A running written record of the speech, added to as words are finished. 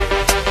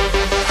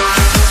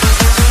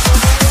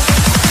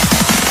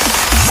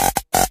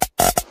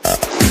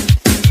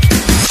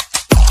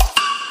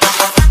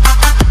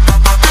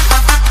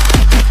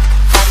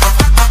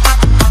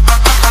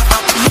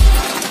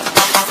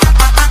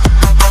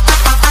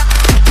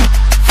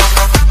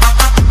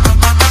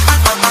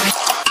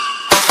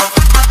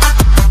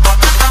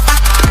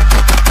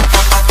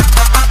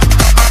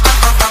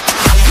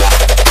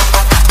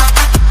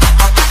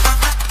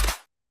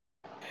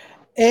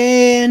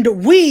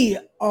And we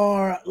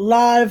are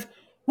live.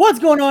 What's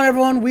going on,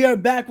 everyone? We are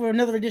back with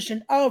another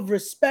edition of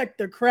Respect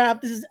the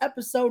Craft. This is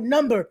episode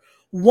number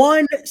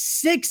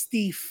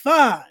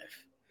 165.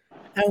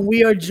 And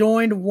we are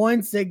joined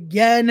once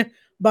again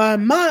by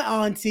my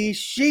auntie.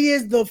 She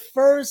is the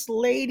first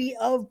lady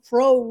of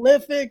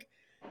Prolific.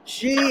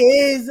 She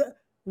is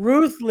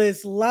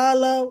Ruthless.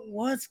 Lala,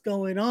 what's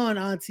going on,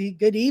 auntie?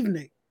 Good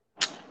evening.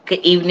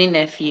 Good evening,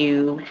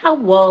 nephew. How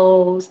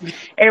was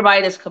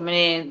everybody that's coming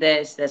in?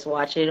 That's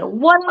watching.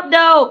 What up,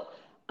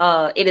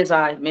 though? It is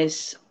I,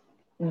 Miss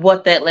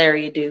What That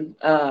Larry Do,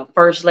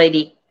 First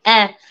Lady,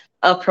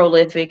 of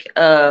Prolific,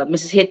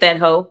 Mrs. Hit That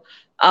Hoe,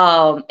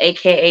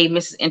 aka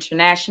Mrs.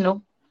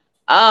 International,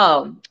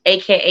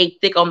 aka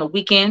Thick on the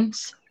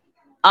Weekends.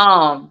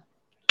 Um,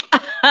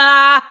 but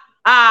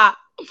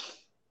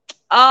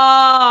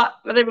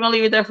they're gonna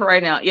leave it there for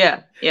right now.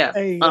 Yeah, yeah.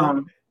 There you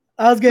go.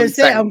 I was I'm gonna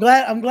say,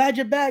 excited. I'm glad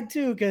you're back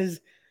too, because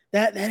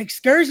that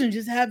excursion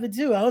just happened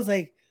too. I was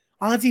like,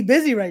 Auntie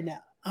busy right now.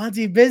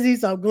 Auntie busy,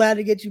 so I'm glad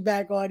to get you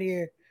back on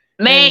here.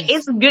 Man, And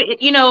it's good,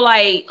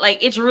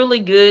 like it's really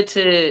good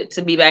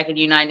to be back in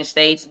the United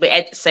States, but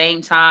at the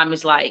same time,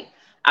 it's like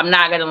I'm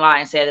not gonna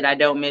lie and say that I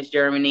don't miss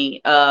Germany.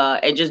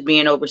 And just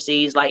being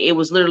overseas, like it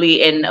was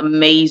literally an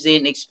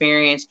amazing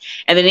experience.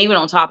 And then even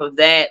on top of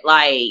that,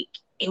 like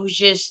it was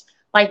just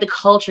like the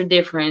culture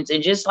difference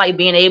and just like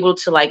being able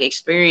to like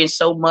experience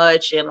so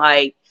much and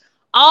like,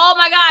 oh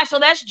my gosh, so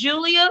that's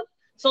Julia.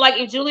 So like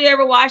if Julia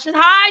ever watches,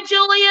 hi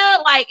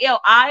Julia, like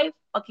I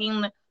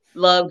fucking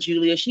love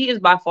Julia. She is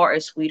by far a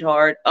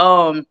sweetheart.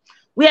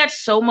 We had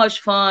so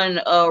much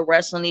fun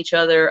wrestling each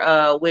other,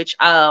 which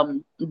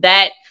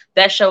that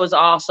show is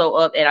also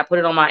up and I put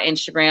it on my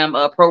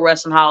Instagram, Pro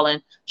Wrestling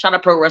Holland. Shout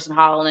out Pro Wrestling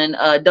Holland,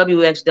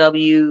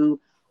 WXW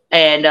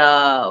and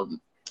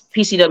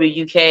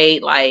PCW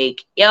UK.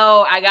 Like,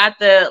 yo, I got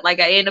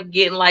I end up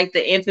getting like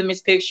the infamous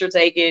picture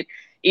taken,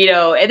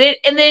 and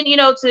then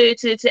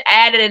to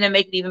add it in and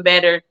make it even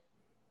better,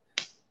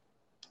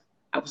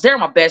 I was there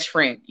with my best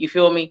friend. You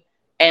feel me?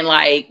 And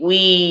like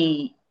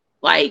we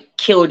like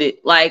killed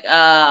it. Like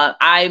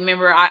I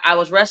remember I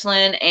was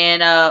wrestling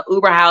in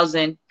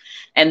Uberhausen,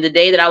 and the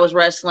day that I was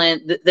wrestling,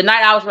 the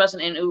night I was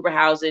wrestling in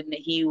Uberhausen,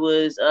 he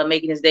was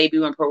making his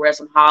debut in Pro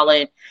Wrestling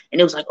Holland,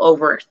 and it was like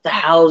over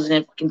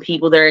 1,000 fucking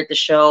people there at the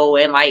show,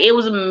 and like it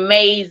was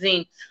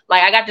amazing.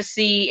 Like I got to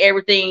see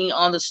everything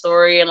on the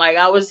story, and like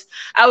I was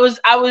in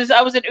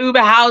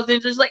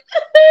Uberhausen, just like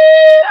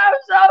I'm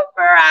so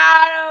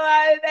proud of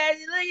my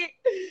baby. Look at you,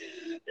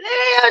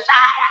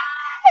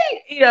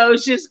 shine.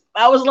 It's just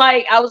I was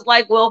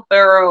like Will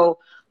Ferrell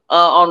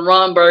on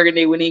Ron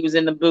Burgundy when he was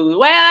in the booth.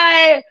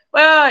 Wait.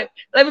 Let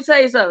me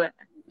tell you something.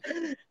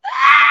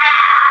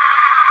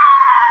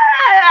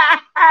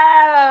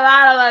 A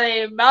lot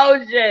of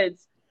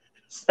emotions.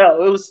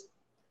 So it was.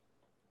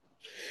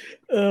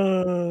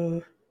 uh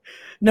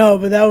no,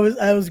 but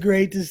that was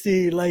great to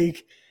see.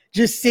 Like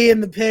just seeing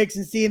the pics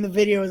and seeing the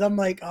videos, I'm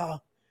like, oh,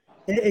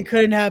 it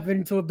couldn't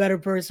happen to a better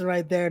person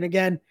right there. And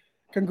again,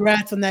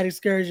 congrats on that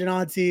excursion,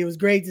 Auntie. It was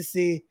great to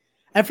see.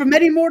 And for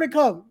many more to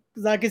come.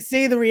 Because I could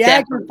see the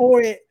reaction Definitely.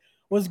 for it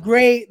was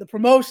great. The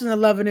promotion are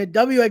loving it.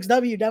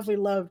 WXW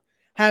definitely loved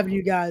having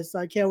you guys. So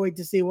I can't wait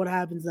to see what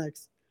happens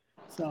next.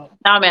 So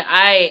No, man,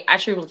 I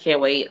truly can't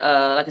wait.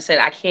 Like I said,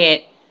 I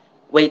can't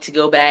wait to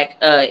go back.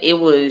 It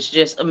was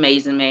just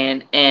amazing,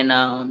 man, and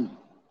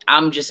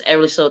I'm just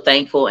ever so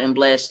thankful and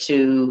blessed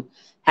to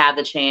have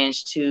the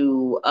chance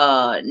to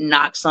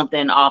knock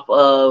something off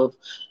of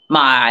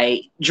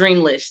my dream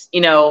list.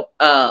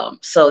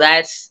 So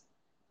that's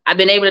I've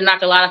been able to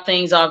knock a lot of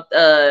things off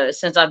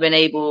since I've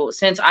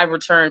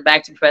returned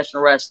back to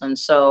professional wrestling.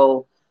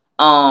 So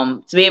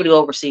to be able to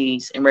go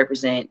overseas and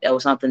represent, that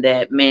was something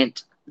that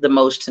meant the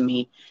most to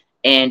me,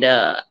 and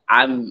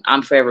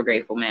I'm forever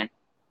grateful, man.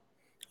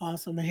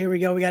 awesome. And here we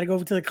go. We got to go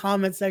over to the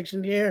comment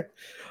section here.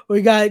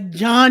 We got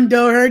John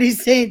Doherty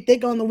saying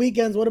thick on the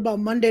weekends. What about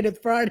Monday to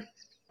Friday?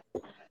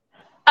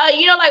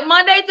 Like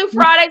Monday through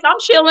Fridays, I'm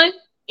chilling.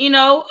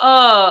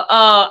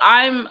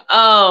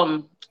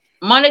 I'm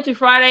Monday through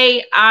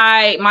Friday.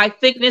 I my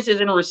thickness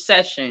is in a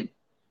recession.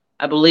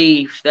 I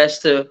believe that's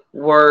the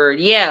word.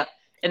 Yeah,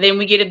 and then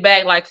we get it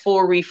back like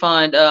full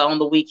refund on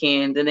the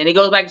weekend, and then it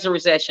goes back into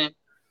recession.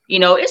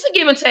 It's a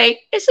give and take.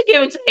 It's a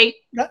give and take.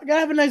 Gotta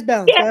have a nice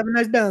balance. Yeah, Gotta have a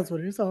nice balance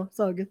with it. It's all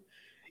good.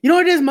 You know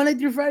what it is? Monday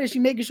through Friday, she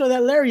making sure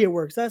that lariat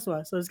works. That's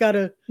why. So it's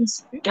gotta.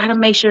 just gotta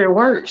make sure it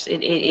works.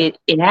 It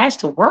has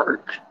to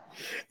work.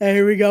 And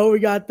here we go. We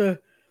got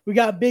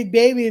Big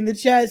Baby in the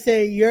chat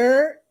saying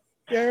you're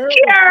what's going on,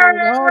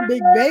 Yeah.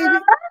 Big Baby?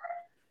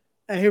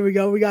 And here we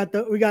go. We got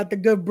the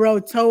good bro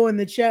Toe in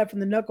the chat from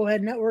the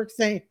Knucklehead Network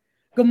saying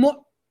good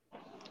morning.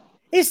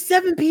 It's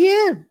 7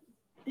 p.m.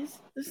 It's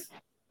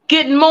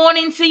Good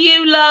morning to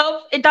you,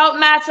 love. It don't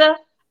matter.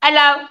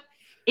 Hello.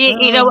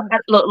 uh,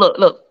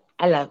 Look.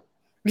 Hello.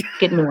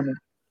 Good morning.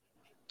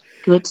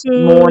 Good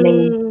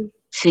morning uh,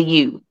 to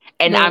you.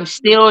 And no. I'm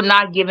still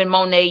not giving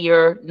Monet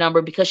your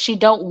number because she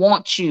don't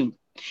want you.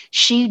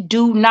 She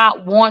do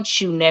not want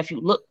you,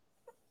 nephew. Look,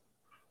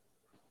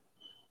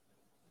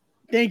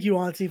 Thank you,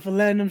 Auntie, for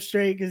letting him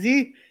straight because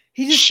he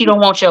just She don't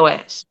want your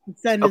ass.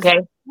 send his Okay,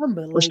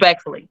 number. Like,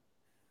 respectfully.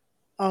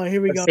 oh,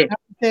 here we That's go. it.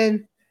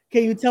 Then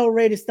can you tell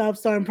Ray to stop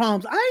starting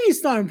problems? I ain't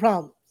starting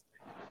problems.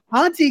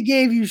 Auntie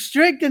gave you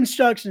strict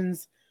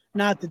instructions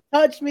not to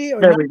touch me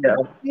or There not we to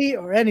go. hit me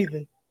or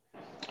anything.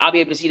 I'll be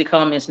able to see the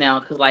comments now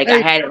because like Hey,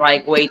 I had it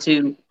way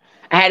too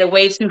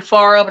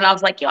far up, and I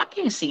was like, yo, I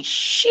can't see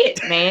shit,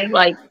 man.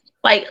 Like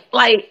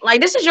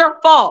this is your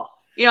fault.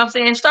 You know what I'm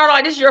saying? Start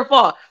like this is your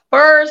fault.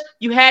 First,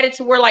 you had it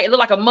to where like it looked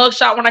like a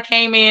mugshot when I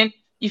came in.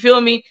 You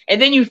feel me?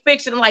 And then you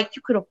fix it and like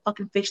you could have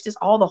fucking fixed this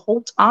all the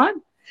whole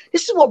time.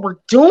 This is what we're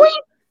doing,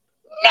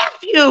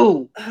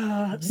 nephew.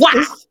 Wow.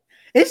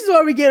 this is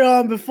why we get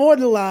on before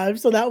the live,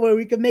 so that way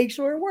we can make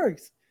sure it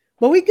works.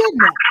 But we good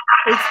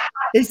now.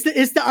 It's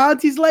the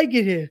aunties like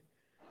it here.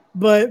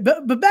 But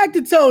back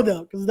to Toe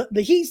though, because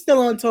the heat's still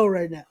on Toe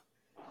right now.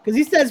 Because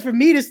he says for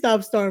me to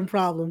stop starting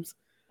problems.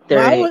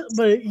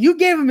 But you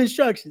gave him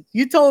instructions.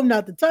 You told him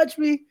not to touch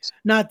me,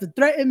 not to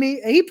threaten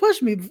me, and he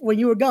pushed me when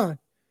you were gone.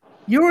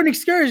 You were an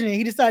excursion, and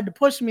he decided to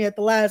push me at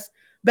the last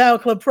Battle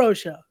Club Pro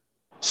show.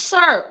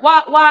 Sir,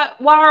 why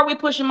are we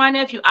pushing my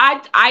nephew?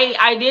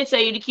 I did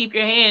tell you to keep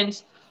your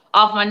hands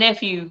off my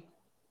nephew.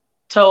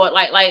 So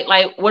like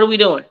what are we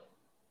doing?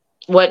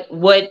 What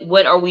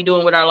are we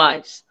doing with our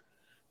lives?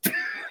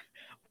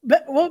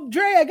 But, well,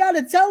 Dre, I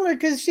gotta tell her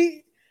because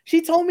she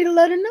told me to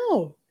let her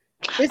know.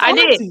 It's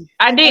auntie.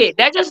 I did.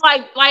 That's just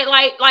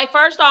like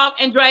first off,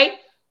 and Dre,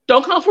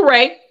 don't come for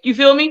Ray. You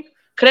feel me?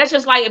 Cause that's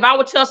just like if I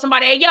would tell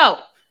somebody, hey yo,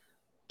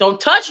 don't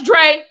touch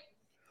Dre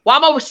while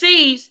I'm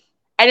overseas,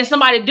 and then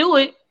somebody do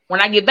it, when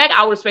I get back,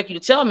 I would expect you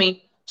to tell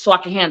me so I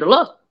can handle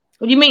up.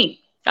 What do you mean?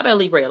 I better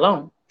leave Ray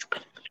alone.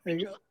 There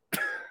you go.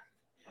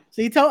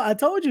 So I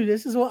told you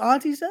this is what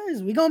Auntie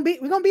says. We're gonna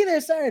be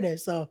there Saturday,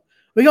 so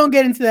we're gonna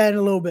get into that in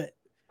a little bit.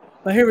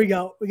 But here we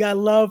go. We got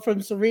love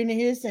from Serena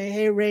here saying,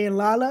 hey, Ray and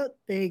Lala.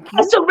 Thank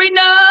you.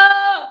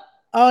 Serena!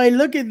 Oh, hey,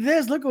 look at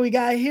this. Look what we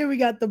got here. We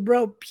got the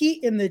bro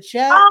Pete in the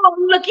chat. Oh,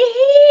 look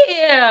at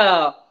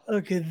here.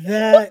 Look at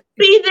that.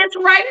 See this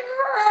right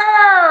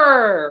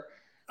here.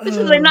 This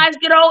is a nice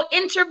good old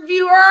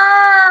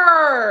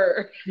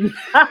interviewer.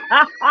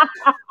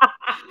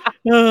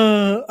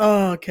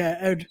 Okay.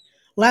 And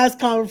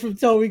last comment from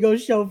Toe. We go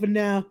show for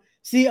now.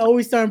 See,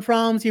 always starting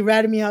problems. He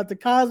ratted me out to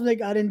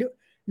Cosmic. I didn't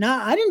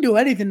do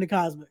anything to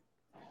Cosmic.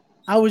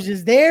 I was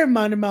just there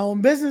minding my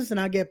own business and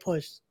I get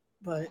pushed.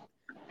 But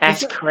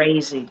that's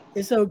crazy.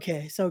 It's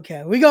okay. It's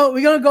okay. We're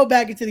gonna go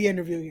back into the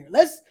interview here.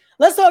 Let's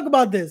talk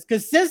about this.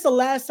 Because since the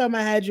last time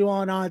I had you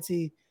on,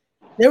 Auntie,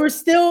 there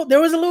was a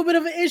little bit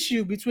of an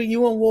issue between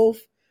you and Wolf.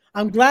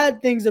 I'm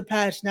glad things are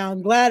patched now.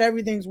 I'm glad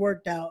everything's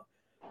worked out.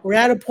 We're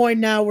at a point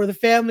now where the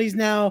family's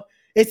now,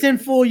 it's in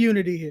full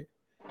unity here.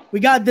 We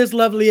got this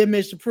lovely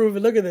image to prove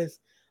it. Look at this.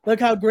 Look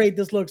how great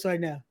this looks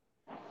right now.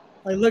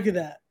 Like, look at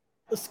that.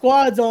 The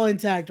squad's all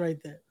intact right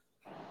there.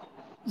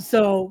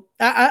 So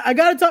I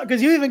gotta talk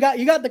because you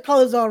got the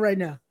colors on right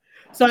now.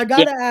 So I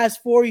gotta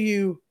ask for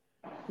you,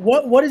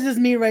 what does this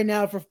mean right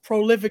now for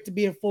Prolific to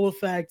be in full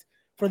effect,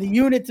 for the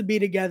unit to be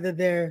together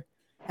there,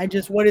 and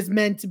just what it's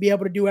meant to be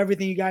able to do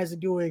everything you guys are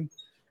doing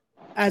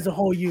as a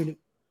whole unit?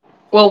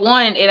 Well,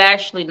 one, it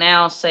actually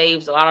now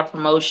saves a lot of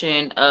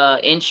promotion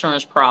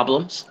insurance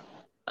problems.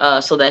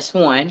 So that's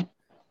one.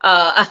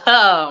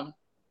 I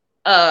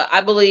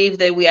believe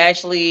that we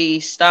actually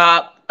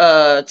stopped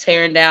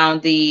tearing down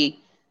the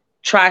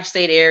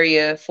tri-state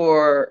area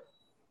for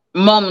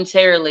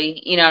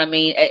momentarily, you know what I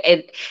mean?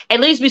 At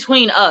least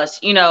between us,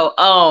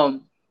 that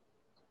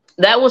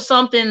was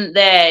something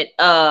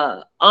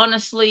that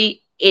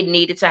honestly it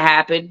needed to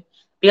happen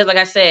because like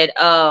I said,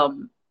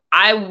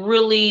 I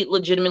really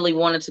legitimately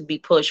wanted to be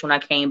pushed when I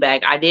came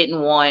back. I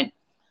didn't want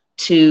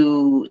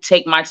to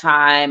take my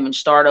time and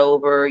start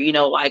over,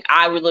 like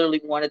I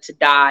literally wanted to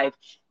dive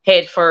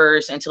head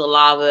first into the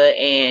lava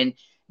and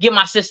get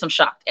my system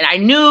shocked. And I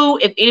knew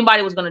if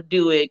anybody was going to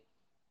do it,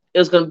 it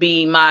was going to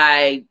be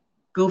my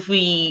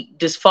goofy,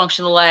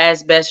 dysfunctional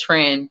ass best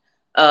friend,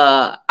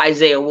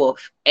 Isaiah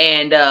Wolf.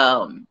 And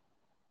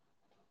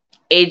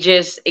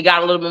it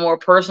got a little bit more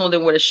personal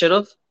than what it should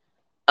have.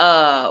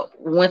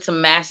 Went to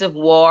massive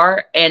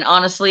war. And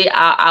honestly,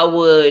 I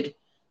would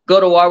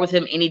go to war with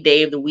him any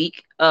day of the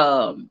week.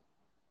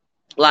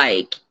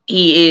 Like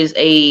he is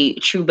a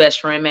true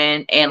best friend,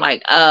 man. And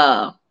like,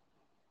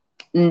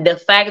 the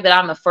fact that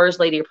I'm the first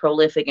lady of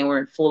Prolific and we're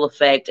in full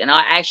effect. And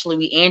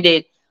we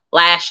ended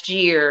last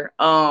year,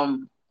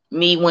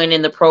 me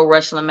winning the Pro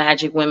Wrestling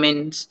Magic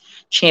Women's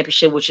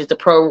Championship, which is the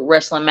Pro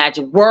Wrestling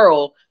Magic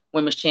World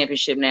Women's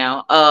Championship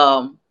now.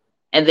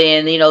 And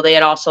then, they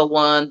had also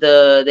won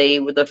they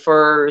were the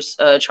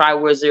first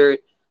Tri-Wizard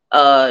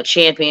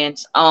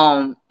champions.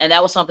 And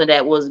that was something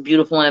that was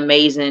beautiful and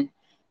amazing.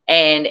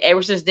 And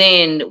ever since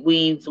then,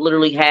 we've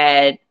literally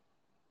had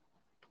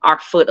our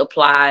foot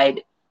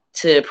applied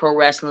to pro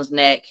wrestling's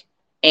neck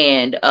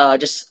and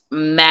just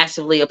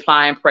massively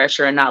applying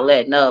pressure and not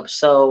letting up.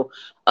 So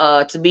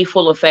to be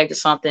full effect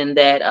is something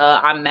that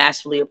I'm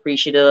massively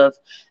appreciative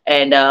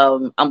and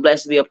I'm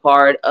blessed to be a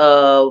part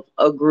of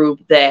a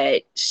group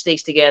that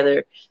sticks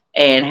together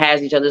and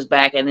has each other's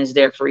back and is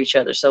there for each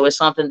other. So it's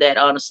something that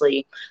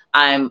honestly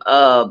I'm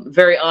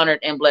very honored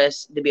and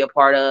blessed to be a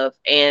part of,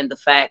 and the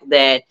fact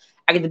that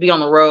I get to be on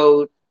the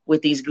road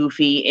with these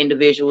goofy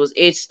individuals.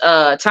 It's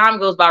time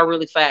goes by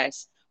really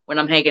fast when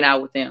I'm hanging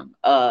out with them.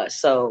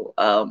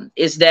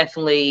 It's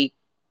definitely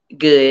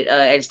good.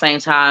 At the same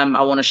time,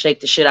 I want to shake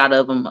the shit out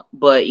of them,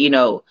 but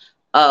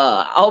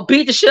I'll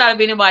beat the shit out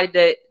of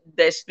anybody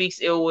that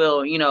speaks ill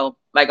will.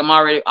 Like I'm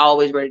already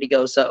always ready to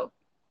go. So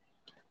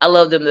I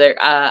love them there.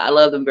 I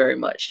love them very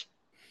much.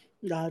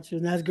 Gotcha.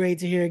 And that's great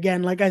to hear.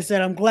 Again, like I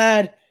said, I'm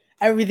glad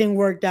everything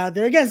worked out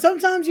there. Again,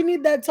 sometimes you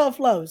need that tough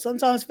love.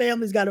 Sometimes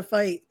families got to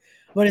fight,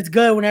 but it's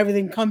good when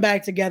everything come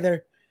back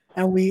together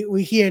and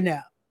we here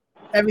now.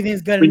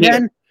 Everything's good. We And here.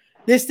 then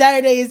this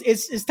Saturday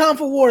it's time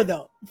for war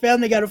though.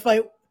 Family got to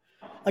fight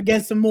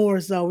against some more.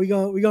 So we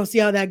gonna see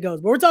how that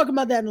goes. But we're talking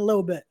about that in a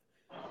little bit.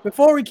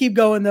 Before we keep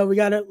going though,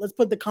 let's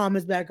put the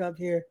comments back up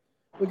here.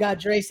 We got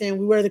Dre saying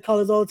we wear the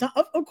colors all the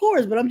time. Of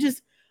course, but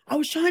I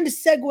was trying to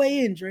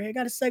segue in, Dre. I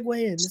got to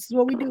segue in. This is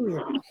what we do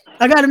here.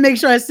 I got to make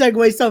sure I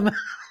segue somehow.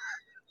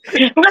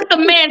 Let the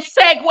man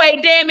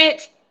segue, damn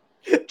it.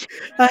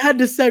 I had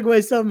to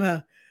segue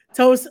somehow.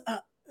 Toast,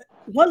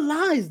 what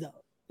lies though?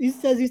 He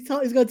says he's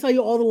going to tell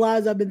you all the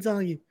lies I've been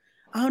telling you.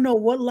 I don't know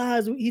what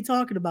lies he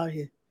talking about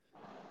here.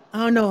 I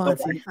don't know,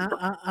 Auntie. Okay.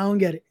 I don't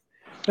get it.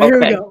 But here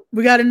we go.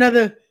 We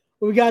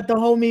got the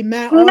homie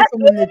Matt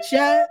Awesome in the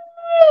chat.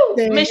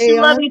 Saying, Miss hey,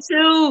 you, love you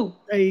too.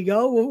 There you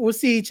go. We'll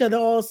see each other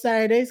all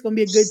Saturday. It's going to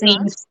be a good See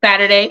time. you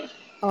Saturday.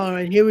 All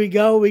right, here we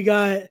go. We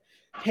got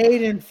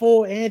paid in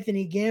full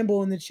Anthony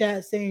Gamble in the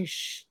chat saying,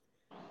 shh.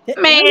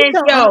 Man,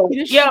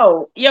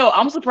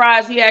 I'm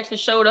surprised he actually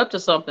showed up to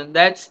something.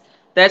 That's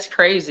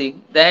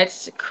crazy.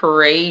 That's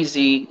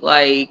crazy.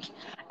 Like,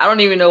 I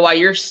don't even know why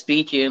you're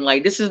speaking.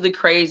 Like, this is the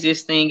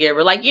craziest thing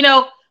ever. Like,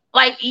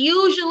 like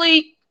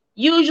usually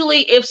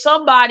if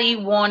somebody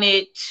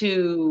wanted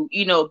to,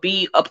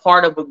 be a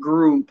part of a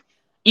group,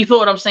 you feel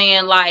what I'm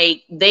saying?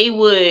 Like, they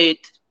would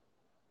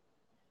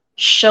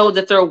show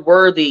that they're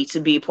worthy to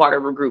be part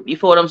of a group. You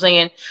feel what I'm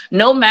saying?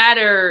 No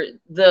matter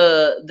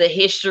the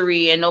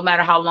history and no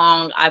matter how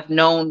long I've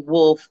known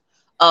Wolf,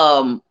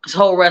 his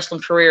whole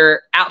wrestling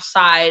career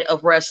outside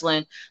of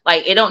wrestling,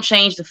 like it don't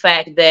change the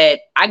fact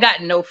that I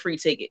got no free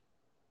ticket.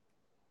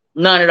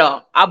 None at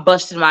all. I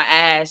busted my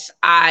ass.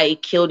 I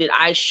killed it.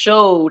 I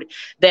showed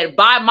that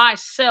by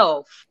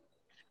myself,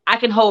 I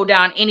can hold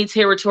down any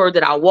territory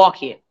that I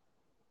walk in.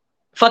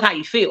 Fuck how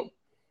you feel.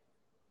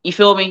 You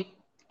feel me?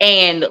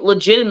 And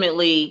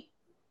legitimately,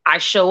 I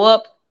show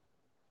up,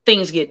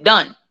 things get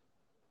done.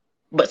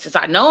 But since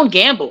I know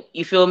Gamble,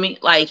 you feel me?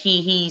 Like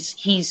he's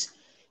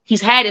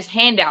had his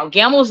hand out.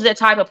 Gamble's that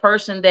type of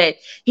person that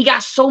he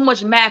got so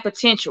much mad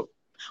potential.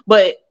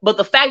 But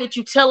the fact that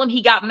you tell him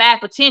he got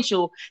mad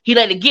potential, he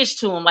let it get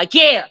to him. Like,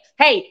 yeah,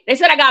 hey, they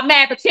said I got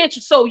mad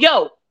potential. So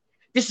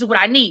this is what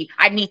I need.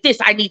 I need this.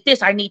 I need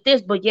this. I need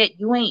this. But yet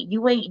you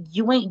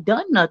ain't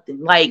done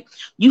nothing. Like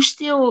you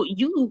still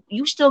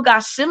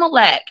got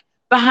Similac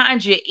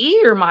behind your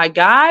ear, my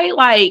guy.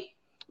 Like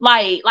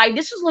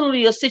this is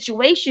literally a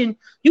situation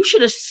you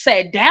should have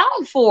sat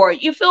down for.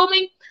 You feel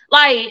me?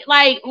 Like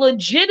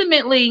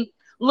legitimately,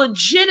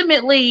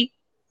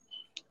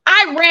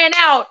 I ran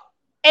out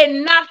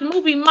and knocked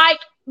movie Mike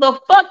the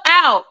fuck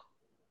out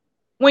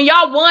when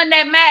y'all won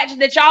that match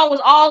that y'all was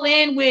all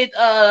in with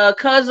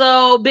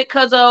Cuzzo, Big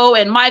Cuzzo,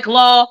 and Mike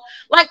Law,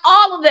 like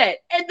all of that.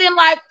 And then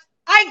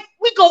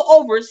we go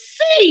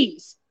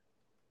overseas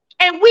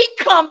and we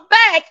come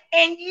back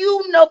and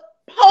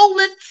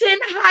Napolitan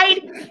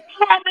height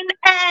having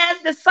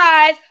ass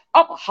decides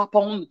I'm gonna hop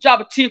on the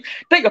Java team.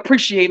 They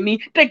appreciate me.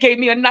 They gave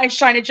me a nice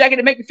shiny jacket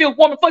to make me feel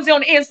warm and fuzzy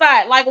on the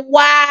inside. Like,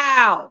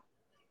 wow.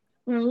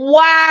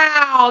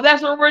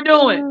 That's what we're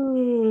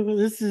doing.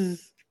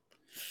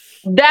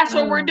 That's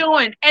what we're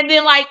doing. And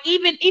then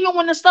even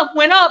when the stuff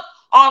went up,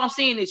 all I'm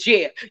seeing is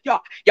y'all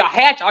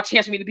had y'all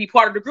chance for me to be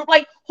part of the group.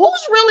 Like,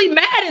 who's really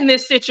mad in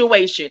this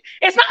situation?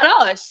 It's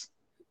not us.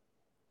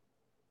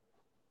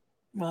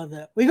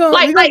 Well, we go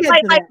like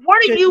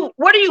what are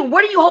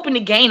you hoping to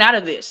gain out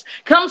of this?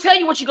 Come tell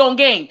you what you're gonna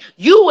gain.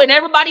 You and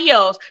everybody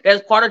else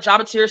that's part of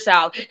Jobber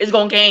South is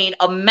gonna gain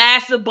a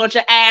massive bunch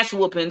of ass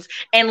whoopings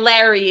and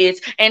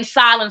lariats and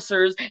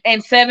silencers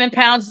and 7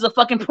 pounds of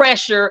fucking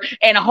pressure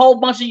and a whole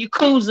bunch of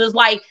yakuzas.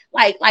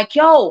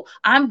 Yo,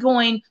 I'm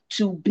going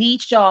to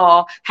beat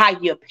y'all how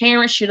your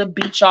parents should have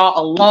beat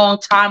y'all a long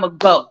time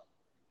ago.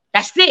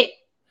 That's it.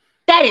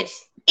 That is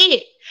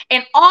it.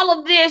 And all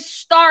of this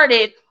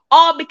started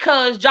all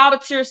because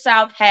Jobber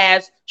South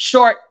has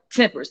short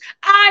tempers.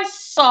 I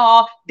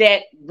saw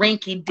that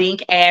rinky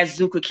dink ass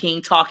Zuka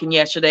King talking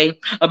yesterday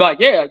about,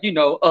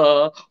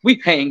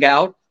 we hang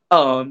out.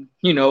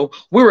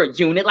 We're a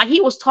unit. Like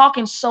he was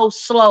talking so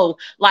slow.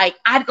 I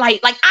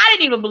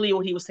didn't even believe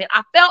what he was saying.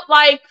 I felt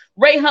like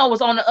Rayhan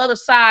was on the other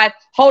side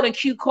holding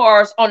cue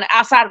cards on the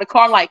outside of the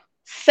car, like,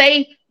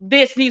 say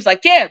this. And he's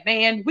like, yeah,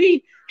 man,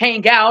 we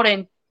hang out,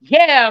 and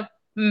yeah,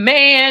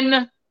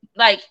 man,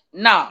 like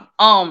nah.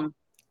 All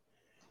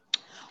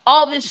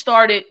this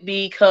started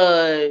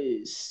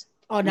because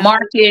Oh, now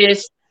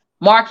Marcus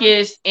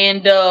Marcus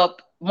end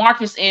up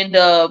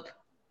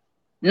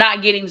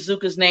not getting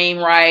Zuka's name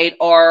right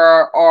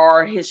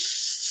or his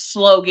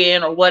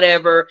slogan or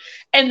whatever.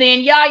 And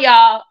then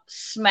Yaya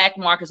smacked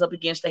Marcus up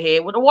against the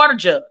head with a water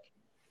jug.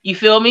 You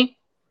feel me?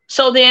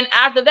 So then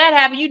after that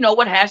happened, you know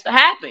what has to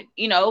happen.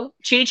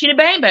 Chitty chitty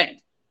bang bang.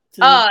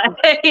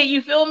 to,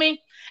 You feel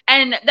me?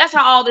 And that's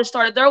how all this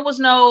started. There was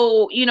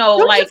no, there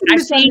was like just a I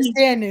see.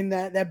 misunderstanding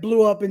that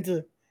blew up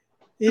into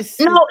this.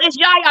 No, it's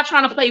Yaya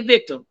trying to play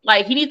victim.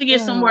 Like he needs to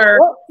get somewhere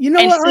Well, you know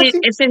and what, sit Auntie?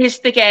 and sit his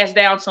thick ass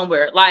down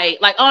somewhere. Like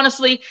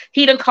honestly,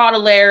 he done caught a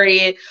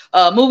lariat.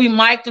 Movie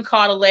Mike done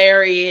caught a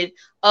lariat.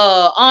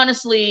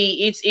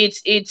 Honestly, it's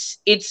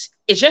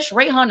just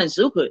Rayhan and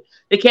Zuka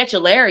to catch a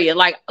lariat.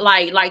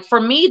 Like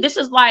for me, this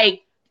is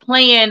like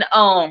playing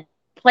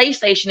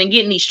PlayStation and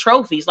getting these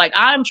trophies. Like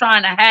I'm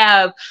trying to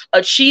have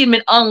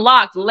achievement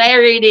unlocked,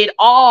 lariated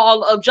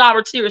all of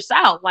Jabba Tier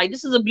South. Like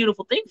this is a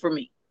beautiful thing for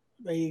me.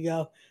 There you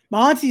go.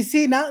 My auntie,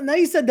 see now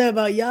you said that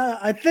about yeah.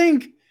 I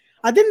think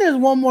there's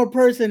one more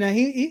person and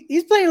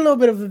he's playing a little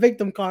bit of a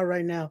victim card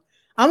right now.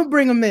 I'm gonna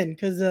bring him in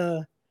because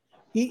Oh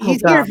he's here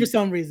God, for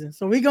some reason.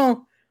 So we who's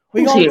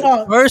gonna here?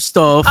 talk. First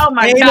off, Oh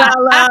my hey God.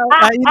 Lala,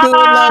 how you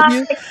doing? Love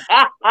you.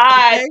 God.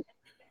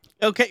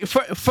 Okay. Okay.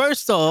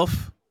 First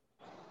off,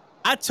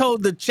 I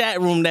told the chat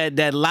room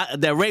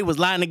that Ray was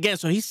lying again,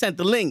 so he sent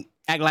the link.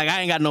 Act like I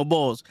ain't got no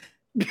balls.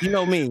 You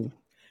know me.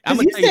 I'm Because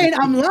gonna you tell you saying the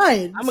I'm truth.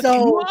 lying. I'm gonna keep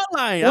you So all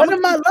lying. what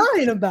am I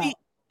lying about?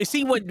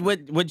 See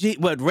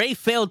what Ray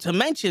failed to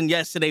mention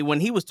yesterday when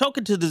he was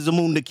talking to the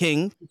Zamunda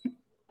King.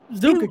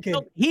 Zuka King.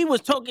 He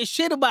was talking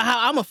shit about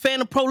how I'm a fan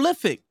of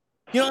Prolific.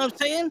 You know what I'm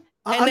saying?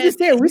 And I'm then just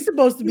saying we're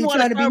supposed to he be want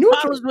to trying to be start neutral.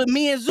 problems with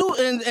me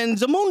and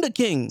Zamunda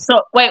King.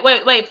 So wait,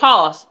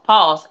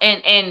 pause.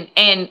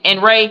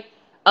 And Ray,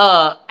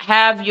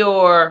 have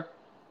your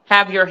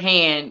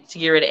hand to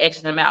get ready to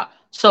exit them out.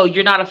 So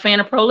you're not a fan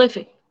of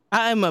Prolific.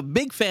 I am a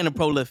big fan of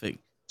Prolific,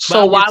 but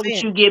So I'm why just would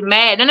saying, you get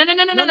mad? No, no, no,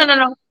 no, no, no, no, no, no,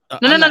 no, no, no,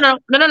 I'm no, not. no,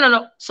 no, no, no,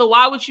 no. So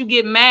why would you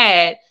get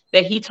mad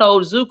that he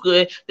told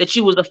Zuka that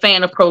you was a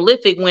fan of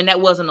Prolific when that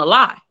wasn't a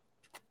lie?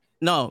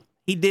 No,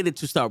 he did it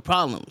to start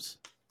problems.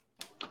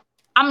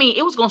 I mean,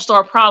 it was going to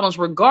start problems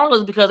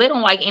regardless because they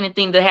don't like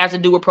anything that has to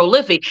do with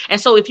Prolific.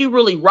 And so if you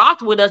really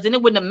rocked with us, then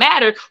it wouldn't have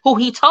mattered who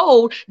he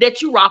told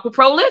that you rock with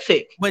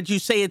Prolific. But you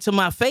say it to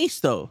my face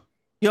though.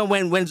 You know,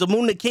 when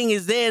Zamunda King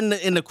is there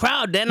in the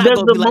crowd, then I The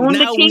go be like, Zamunda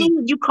now we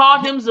King, you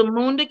called him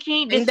Zamunda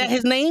King. ain't that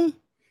his name?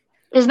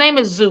 His name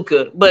is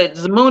Zuka, but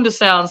Zamunda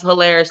sounds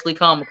hilariously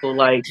comical.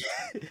 Like,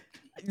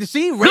 You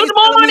see, good Ray's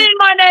telling me morning,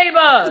 my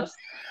neighbors.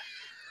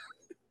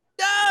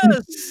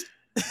 yes,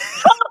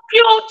 Fuck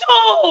you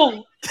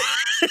too.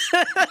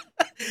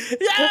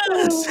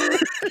 yes.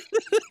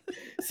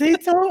 See,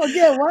 Tom,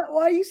 again, why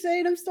are you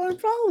saying I'm starting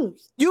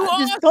problems? You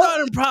are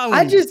starting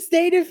problems. I just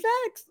stated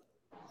facts.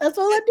 That's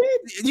all I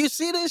did. You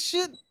see this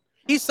shit?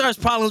 He starts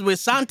problems with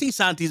Santi.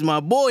 Santi's my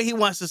boy. He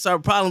wants to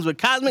start problems with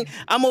Cosmic.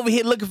 I'm over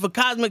here looking for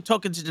Cosmic,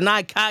 talking to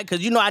Janai Kai,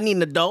 because I need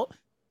an adult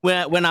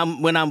when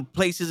I'm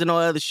places and all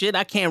other shit.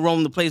 I can't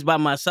roam the place by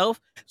myself.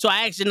 So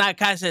I asked Janai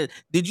Kai, I said,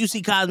 "Did you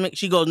see Cosmic?"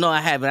 She goes, "No,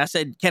 I haven't." I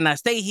said, "Can I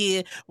stay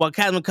here while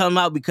Cosmic come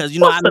out because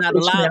What's I'm up, not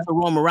allowed Ishmael? to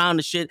roam around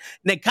the shit."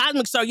 And then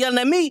Cosmic start yelling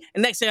at me,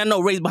 and next thing I know,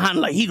 Ray's behind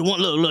like he the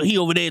one. Look, he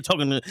over there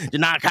talking to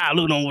Janai Kai.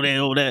 Look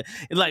over there.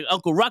 It's like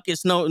Uncle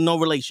Ruckus, no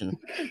relation.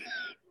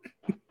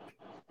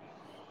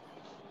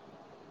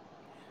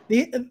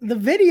 The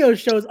video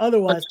shows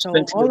otherwise,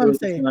 Tom. All I'm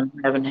saying. I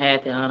haven't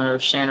had the honor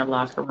of sharing a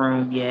locker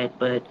room yet,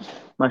 but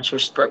much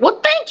respect.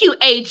 Well, thank you,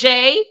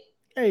 AJ.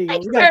 There you go.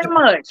 Thank you very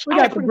much. We I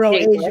got the bro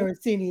appreciate Asia that.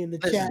 Orsini in the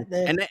Listen, chat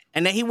there.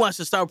 and then he wants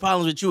to start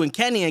problems with you and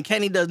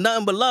Kenny does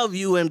nothing but love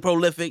you and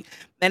Prolific.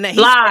 And then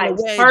he's starting Lies.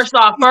 to wedge. First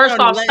off, He's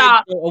starting to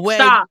stop, a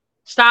wedge.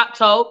 stop,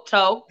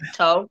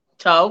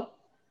 toe.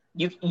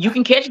 You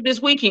can catch it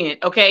this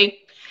weekend, okay?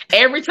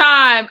 Every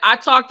time I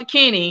talk to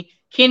Kenny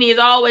is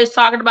always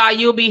talking about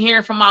you'll be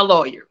hearing from my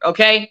lawyer,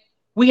 okay?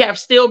 We have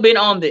still been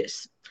on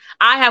this.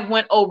 I have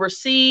went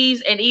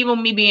overseas, and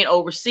even me being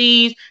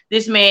overseas,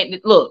 this man,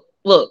 look,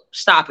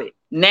 stop it.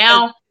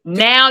 Now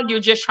you're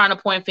just trying to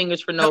point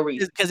fingers for no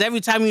reason. Because every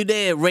time you're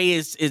there, Ray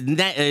is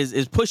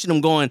pushing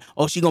him, going,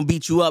 "Oh, she gonna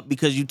beat you up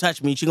because you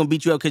touched me. She gonna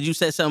beat you up because you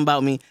said something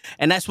about me."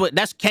 And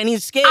that's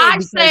Kenny's scared. I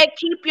said,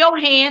 keep your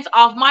hands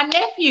off my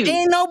nephew.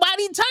 Ain't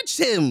nobody touched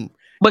him.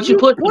 But you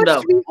pushed him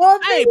though. Me on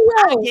I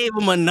video. gave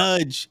him a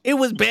nudge. It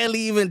was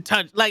barely even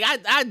touched. Like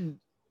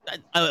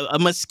a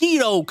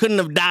mosquito couldn't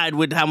have died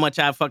with how much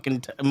I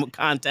fucking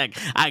contact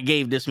I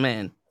gave this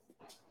man.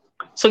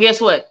 So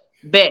guess what?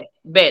 Bet.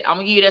 I'm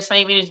gonna give you that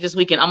same energy this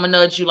weekend. I'm gonna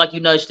nudge you like you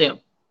nudged him.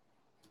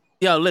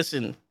 Yo,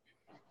 listen.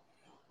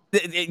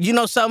 You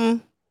know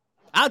something?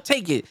 I'll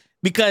take it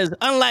because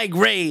unlike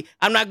Ray,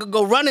 I'm not gonna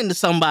go run into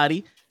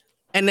somebody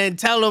and then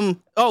tell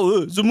him,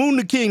 "Oh,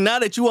 Zamunda King, now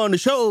that you on the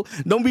show,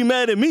 don't be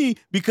mad at me,"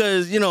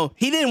 because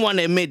he didn't want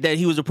to admit that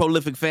he was a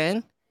Prolific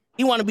fan.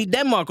 He want to be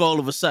Denmark all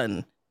of a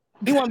sudden.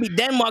 He want to be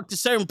Denmark to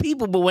certain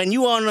people, but when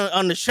you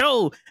on the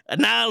show,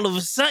 now all of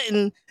a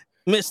sudden,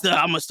 Mister,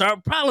 I'm gonna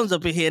start problems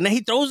up in here, and then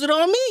he throws it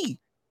on me,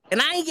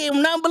 and I ain't gave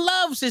him nothing but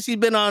love since he's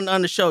been on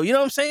the show. You know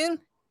what I'm saying?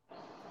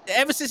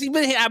 Ever since he's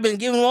been here, I've been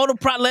giving him all the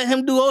prop, let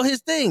him do all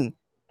his thing,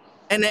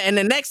 and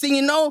the next thing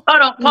you know,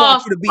 hold on, he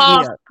wants you to beat me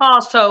up.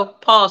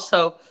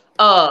 pause.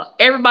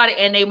 Everybody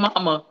and their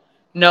mama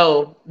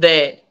know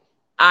that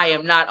I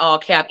am not all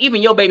cap.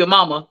 Even your baby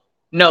mama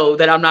know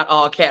that I'm not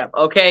all cap.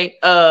 Okay,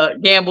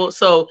 Gamble.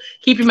 So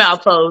keep your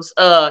mouth closed.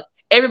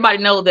 Everybody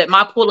know that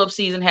my pull-up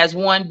season has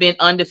been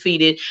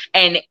undefeated,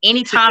 and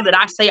anytime that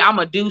I say I'm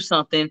gonna do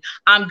something,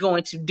 I'm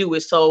going to do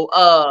it. So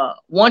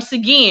once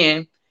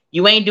again,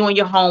 you ain't doing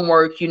your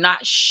homework. You're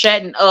not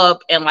shutting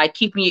up and like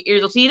keeping your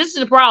ears. See, this is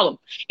the problem.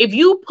 If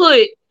you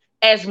put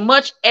as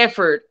much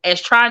effort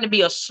as trying to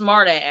be a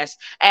smart ass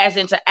as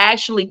into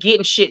actually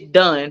getting shit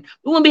done,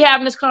 we wouldn't be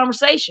having this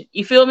conversation.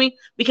 You feel me?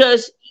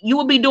 Because you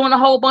would be doing a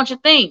whole bunch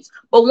of things.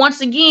 But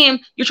once again,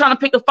 you're trying to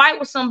pick a fight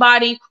with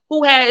somebody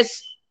who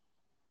has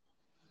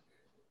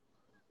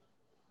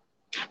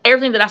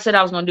everything that I said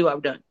I was going to do,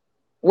 I've done.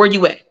 Where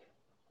you at?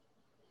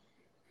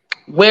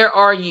 Where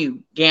are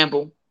you,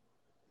 Gamble?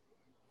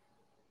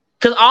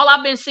 Because all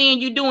I've been seeing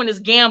you doing is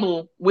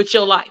gamble with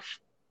your life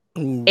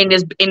in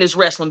this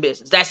wrestling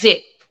business. That's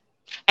it.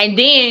 And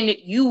then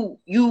you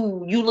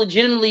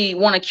legitimately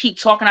want to keep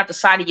talking out the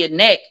side of your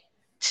neck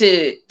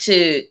to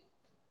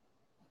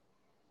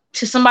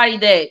somebody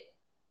that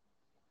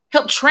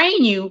helped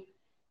train you.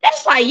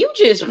 That's like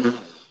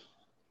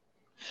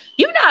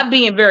you're not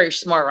being very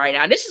smart right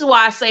now. This is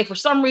why I say for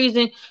some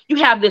reason you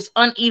have this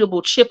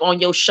uneatable chip on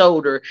your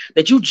shoulder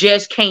that you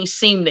just can't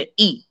seem to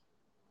eat.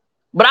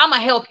 But I'm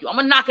gonna help you. I'm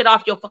gonna knock it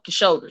off your fucking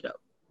shoulder though.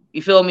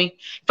 You feel me?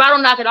 If I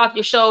don't knock it off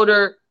your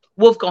shoulder,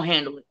 Wolf gonna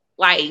handle it.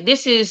 Like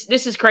this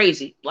is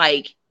crazy.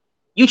 Like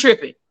you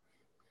tripping.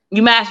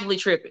 You massively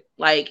tripping.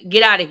 Like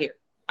get out of here.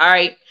 All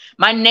right.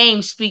 My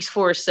name speaks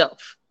for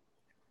itself.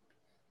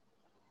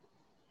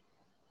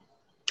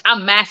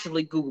 I'm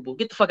massively Googleable.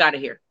 Get the fuck out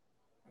of here.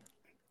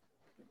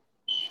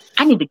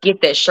 I need to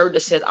get that shirt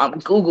that says I'm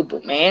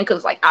Googleable, man.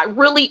 Cause like I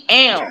really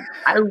am.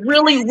 I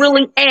really,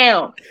 really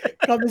am.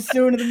 Coming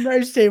soon to the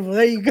merch table.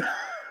 There you go.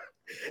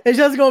 It's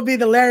just gonna be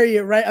the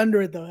lariat right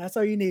under it though. That's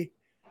all you need.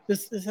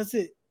 That's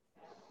it.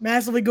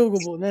 Massively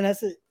Googleable, and then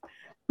that's it.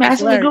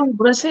 Massively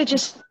Googleable. That's it.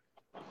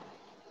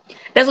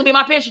 That's gonna be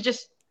my picture.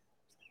 Just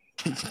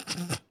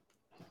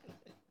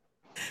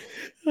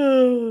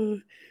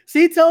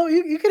see, Toe,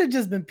 you could have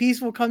just been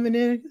peaceful coming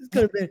in.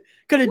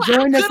 Could have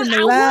joined us in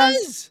the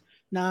last.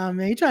 Nah,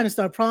 man, you trying to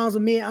start problems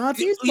with me and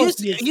Auntie? You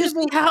see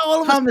how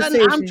all of a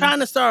sudden I'm trying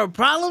to start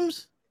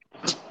problems?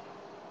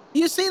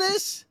 You see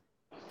this?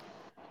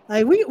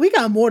 Like we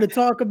got more to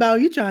talk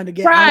about. You trying to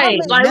get right?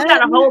 Like we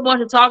got a whole bunch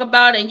to talk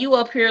about, and you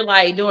up here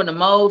like doing the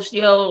most,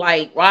 yo.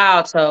 Like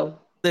wow, Toe.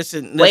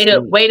 Listen. Way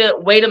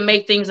to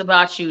make things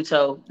about you,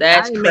 Toe.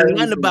 That's crazy. I ain't make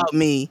nothing about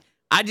me.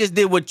 I just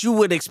did what you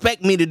would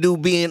expect me to do,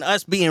 being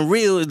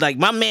real. Is like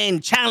my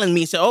man challenged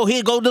me and said, "Oh,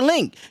 here go the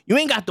link. You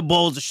ain't got the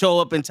balls to show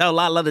up and tell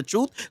Lala the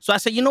truth." So I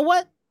said, "You know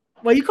what?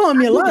 Well, you calling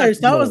me a liar.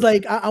 So I was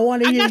like, I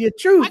want to hear your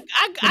truth.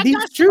 I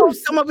got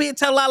truths. Come up here and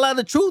tell Lala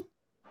the truth.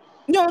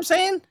 You know what I'm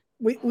saying?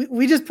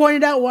 We just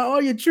pointed out why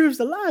all your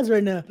truths are lies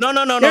right now. No.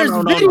 There's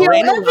video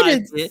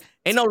evidence.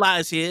 Ain't no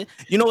lies here.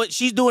 You know what?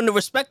 She's doing the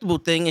respectable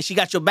thing, and she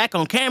got your back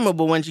on camera.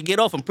 But when she get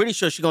off, I'm pretty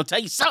sure she's gonna tell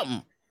you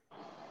something.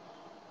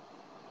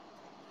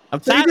 I'm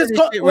tired of this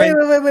shit, Ray.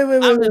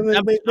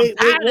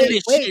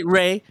 Wait,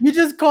 Ray. You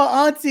just call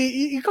Auntie.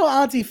 You call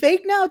Auntie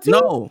fake now too?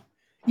 No.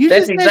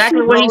 That's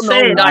exactly what he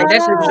said. Like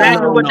that's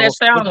exactly what that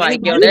sounds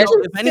like, yo.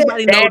 If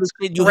anybody knows this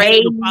shit, you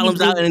handle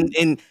problems out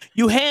and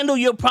you handle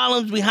your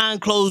problems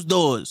behind closed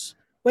doors.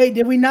 Wait,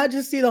 did we not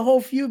just see the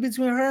whole feud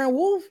between her and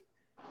Wolf?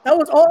 That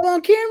was all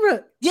on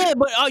camera. Yeah,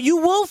 but are you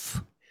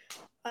Wolf?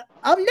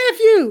 I'm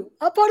nephew.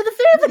 I'm part of the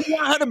family. You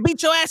want her to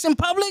beat your ass in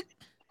public?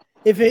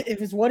 If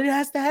it's what it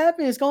has to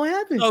happen, it's gonna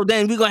happen. So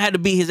then we're gonna have to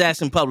beat his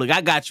ass in public.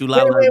 I got you,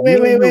 Lala.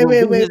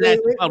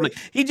 Wait.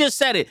 He just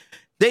said it.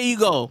 There you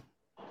go.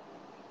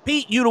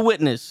 Pete, you the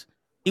witness.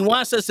 He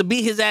wants us to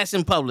beat his ass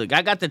in public.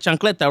 I got the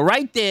chancleta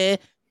right there.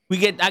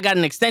 I got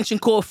an extension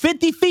cord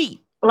 50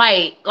 feet.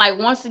 Like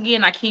once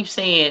again, I keep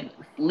saying,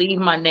 leave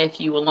my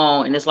nephew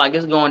alone. And it's like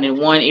it's going in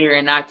one ear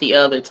and not the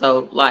other.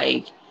 So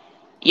like,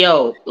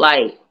 yo,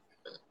 like,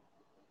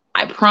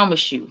 I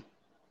promise you,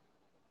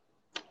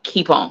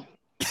 keep on.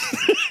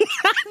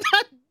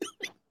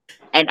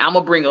 And I'm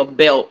gonna bring a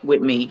belt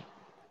with me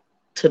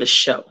to the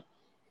show.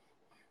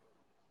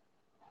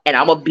 And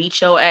I'm gonna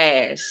beat your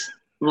ass.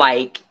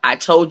 Like I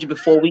told you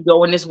before we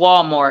go in this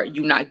Walmart,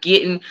 you're not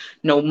getting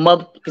no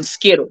motherfucking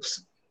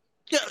Skittles.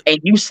 Yeah. And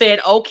you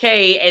said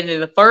okay, and then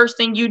the first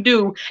thing you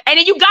do, and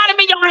then you got him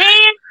in your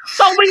hand,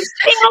 so we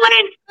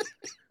stealing.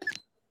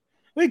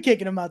 We're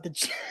kicking him out the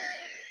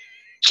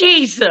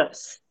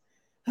Jesus.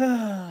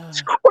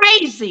 It's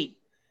crazy.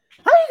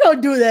 How you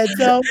gonna do that,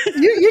 though?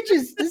 You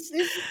just it's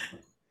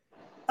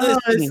over.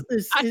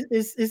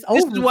 This is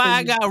why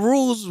I got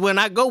rules when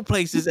I go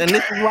places, and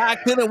this is why I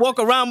couldn't walk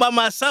around by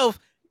myself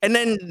And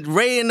then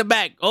Ray in the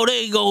back. Oh,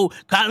 there you go.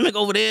 Cosmic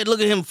over there.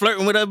 Look at him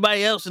flirting with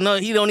everybody else. And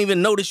he don't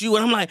even notice you.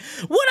 And I'm like,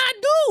 what'd I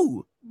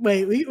do?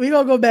 Wait, we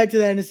gonna go back to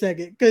that in a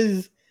second.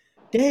 Cause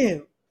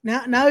damn,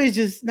 now he's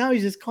just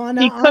calling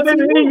out. Come in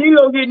here, you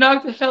gonna get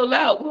knocked the hell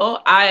out.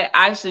 Well,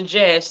 I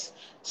suggest,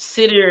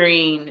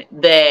 considering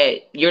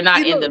that you're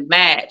not in the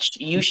match,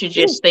 you should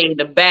just stay in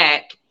the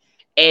back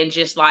and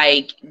just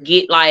like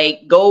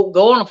go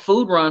on a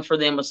food run for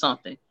them or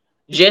something.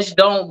 Just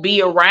don't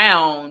be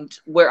around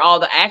where all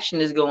the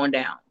action is going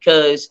down,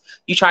 because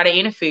you try to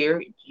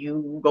interfere,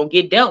 you gonna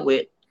get dealt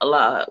with a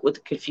lot with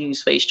the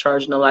confused face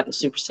charge, like a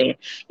Super Saiyan.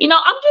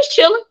 I'm just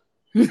chilling.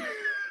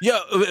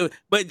 Yo,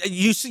 but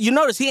you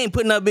notice he ain't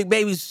putting up Big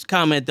Baby's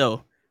comment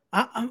though.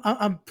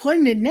 I'm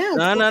putting it now.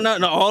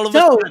 No. All of a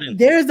sudden,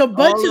 there's a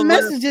bunch of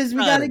messages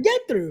we gotta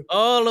get through.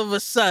 All of a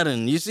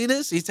sudden, you see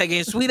this? He's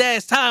taking sweet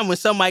ass time when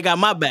somebody got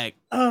my back.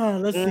 Oh,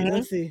 let's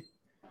see.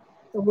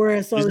 Where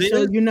I saw the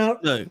show,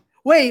 Look.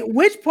 Wait,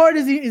 which part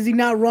is he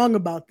not wrong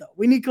about though?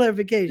 We need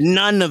clarification.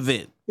 None of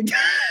it.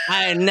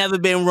 I had never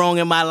been wrong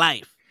in my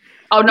life.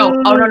 Oh no!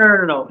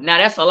 No! Now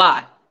that's a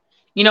lie.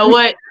 You know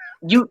what?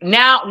 You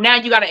now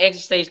you got an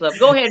extra stage left.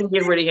 Go ahead and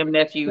get rid of him,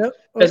 nephew.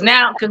 Because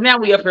now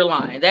we up here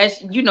lying. That's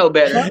better.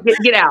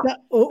 Get out.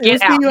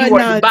 Get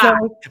out. Bye.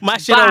 My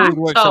shit always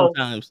works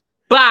sometimes.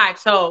 Bye.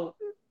 So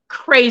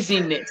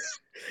craziness.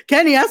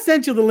 Kenny, I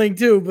sent you the link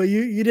too, but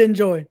you didn't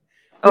join.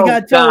 We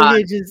got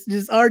Tony here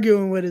just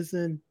arguing with us,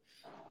 and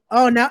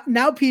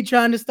now Pete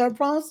trying to start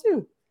problems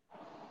too.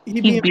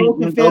 He being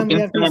broken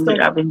family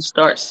after he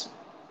starts.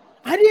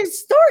 I didn't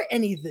start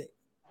anything.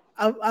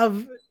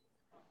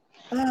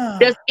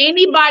 Does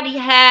anybody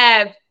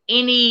have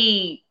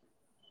any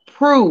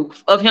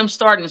proof of him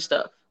starting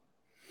stuff?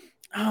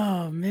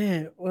 Oh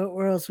man,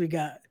 where else we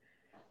got?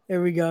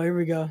 Here we go.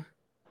 We got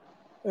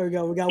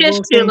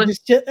just chilling.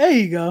 There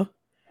you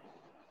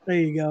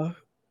go.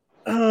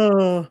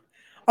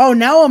 Oh,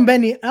 now I'm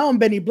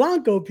Benny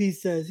Blanco. Pete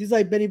says he's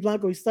like Benny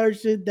Blanco. He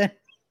starts shit then.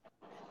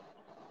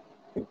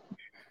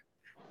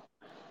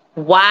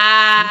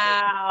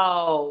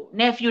 Wow,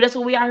 nephew, that's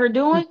what we out here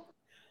doing.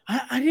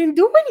 I didn't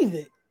do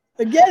anything.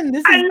 Again,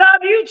 I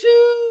love you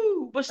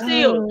too, but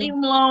still, leave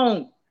him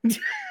alone.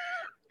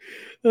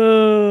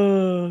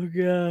 Oh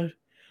god,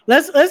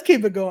 let's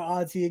keep it going,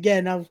 Auntie.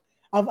 Again,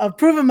 I've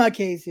proven my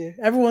case here.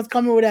 Everyone's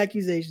coming with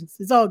accusations.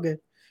 It's all good.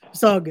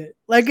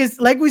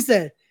 Like we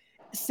said,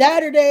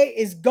 Saturday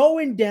is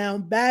going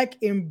down back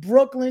in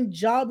Brooklyn.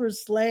 Jobber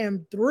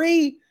Slam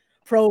 3,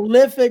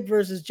 Prolific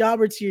versus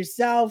Jobber to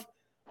yourself.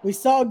 We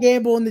saw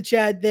Gamble in the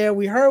chat there.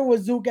 We heard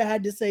what Zuka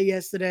had to say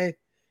yesterday.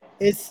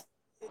 This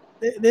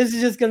is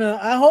just gonna.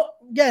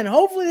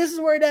 Hopefully this is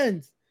where it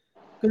ends,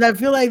 because I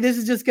feel like this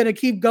is just gonna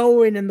keep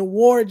going, and the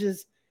war it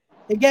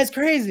gets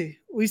crazy.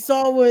 We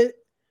saw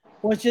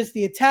what's just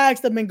the attacks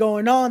that have been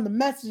going on, the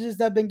messages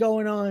that have been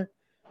going on.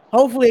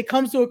 Hopefully it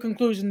comes to a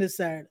conclusion this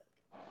Saturday.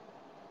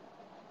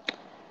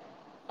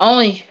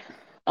 Only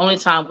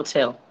time will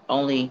tell.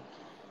 Only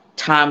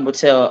time will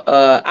tell.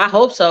 I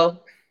hope so.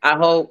 I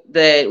hope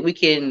that we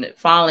can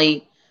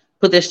finally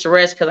put this to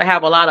rest, because I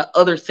have a lot of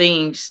other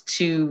things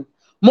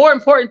more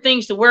important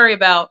things to worry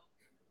about,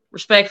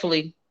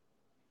 respectfully.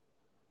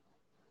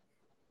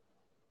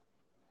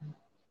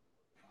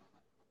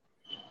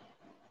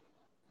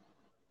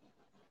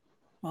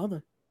 Well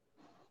done.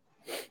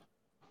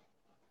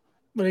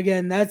 But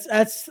again,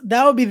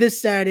 that would be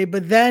this Saturday.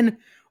 But then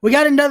we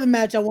got another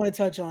match I want to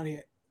touch on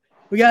here.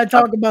 We got to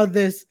talk about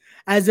this,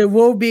 as it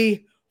will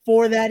be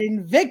for that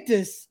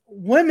Invictus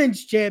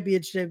Women's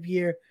Championship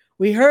here.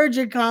 We heard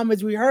your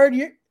comments. We heard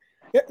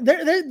they're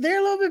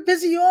a little bit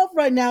pissing you off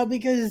right now,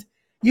 because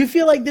you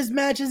feel like this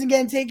match isn't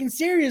getting taken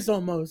serious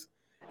almost,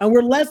 and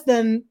we're less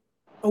than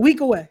a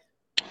week away.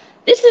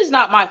 This is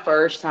not my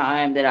first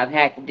time that I've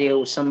had to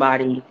deal with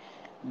somebody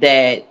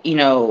that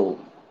that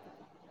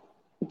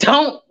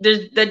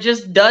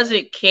just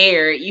doesn't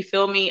care. You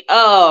feel me?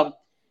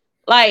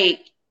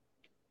 Like,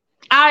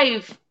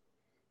 I've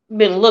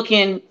been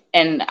looking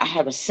and I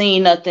haven't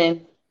seen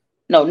nothing.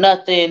 No,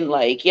 nothing.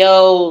 Like,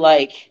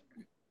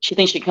 she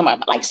thinks she come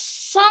out like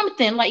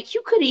something. Like,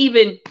 you could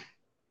even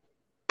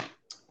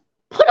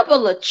put up a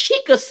La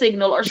Chica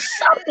signal or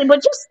something,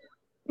 but just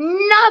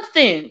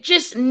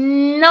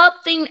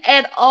nothing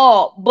at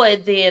all.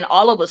 But then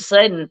all of a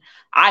sudden,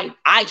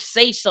 I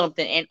say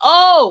something, and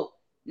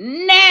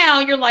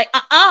now you're like,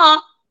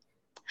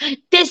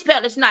 this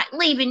belt is not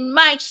leaving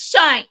my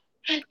sight,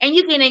 and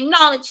you can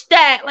acknowledge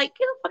that. Like, get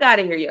the fuck out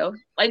of here, yo.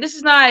 Like, this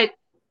is not.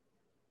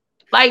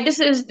 Like, this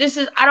is.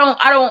 I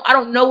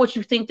don't know what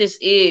you think this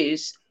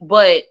is,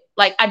 but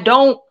like, I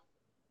don't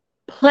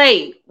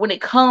play when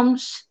it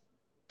comes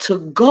to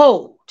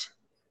gold.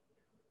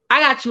 I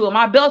got two of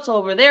my belts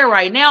over there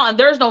right now, and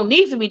there's no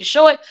need for me to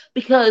show it,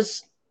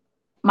 because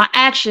my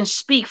actions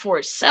speak for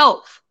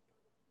itself.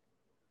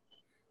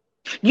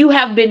 You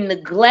have been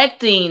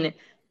neglecting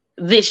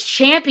this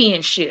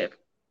championship.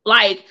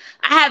 Like,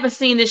 I haven't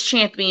seen this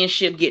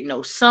championship get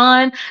no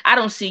sun. I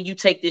don't see you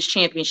take this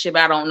championship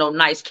out on no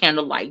nice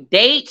candlelight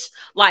dates.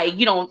 Like,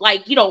 you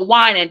don't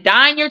wine and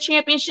dine your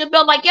championship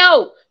belt. Like,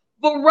 yo,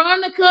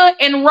 Veronica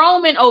and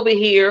Roman over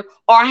here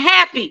are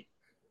happy.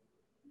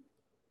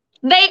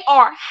 They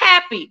are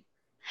happy.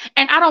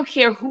 And I don't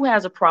care who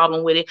has a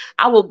problem with it.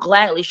 I will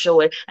gladly show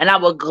it. And I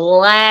will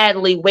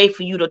gladly wait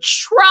for you to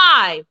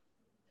try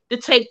to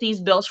take these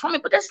belts from me.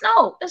 But that's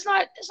not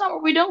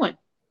what we're doing.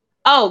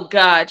 Oh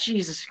God,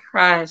 Jesus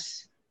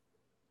Christ.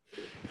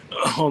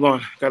 Hold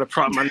on, gotta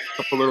prop my neck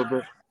up a little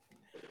bit.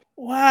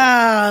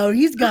 Wow,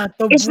 he's got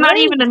the It's not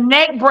even a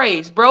neck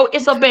brace, bro.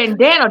 It's a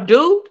bandana,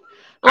 dude.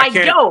 Like,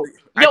 I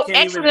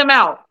exit can't him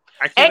out.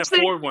 I can't Exit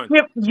afford one.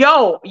 him,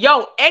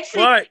 exit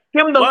What?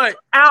 him What?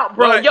 out,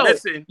 bro. What?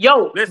 Listen,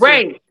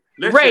 Ray,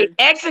 listen.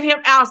 exit him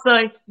out,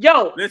 son.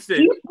 Listen.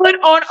 He put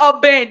on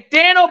a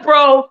bandana,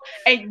 bro,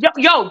 and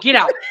get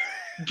out.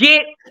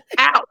 Get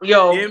out,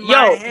 In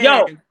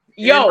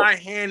my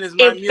hand is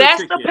my if meal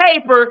that's ticket. the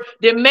paper,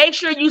 then make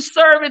sure you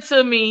serve it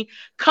to me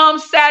come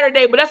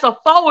Saturday. But that's a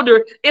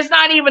folder. It's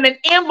not even an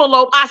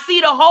envelope. I see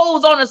the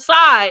holes on the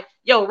side.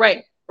 Yo,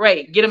 Ray,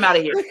 get him out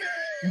of here.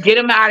 Get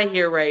him out of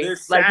here, Ray.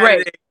 This Like, Saturday,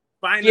 Ray,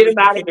 finally, get him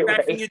you out of came here, back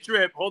Ray. from your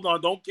trip. Hold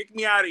on, don't kick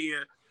me out of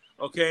here,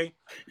 okay?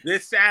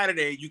 This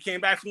Saturday, you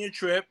came back from your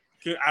trip.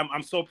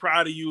 I'm so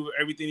proud of you,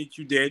 everything that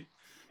you did,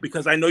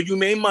 because I know you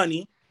made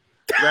money,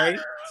 right?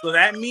 So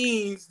that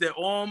means that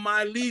all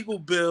my legal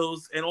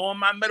bills and all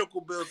my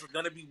medical bills are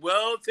going to be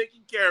well taken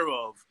care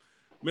of,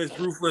 Miss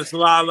Ruthless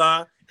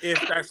Lala,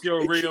 if that's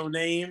your real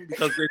name,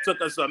 because it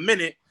took us a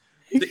minute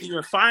to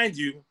even find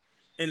you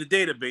in the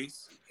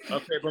database.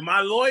 Okay, but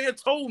my lawyer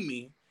told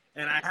me,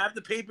 and I have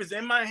the papers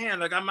in my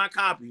hand, I got my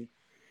copy,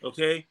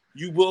 okay,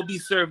 you will be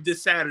served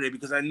this Saturday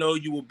because I know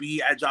you will be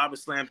at Java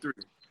Slam 3.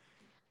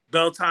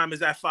 Bell time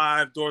is at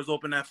 5, doors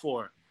open at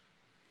 4.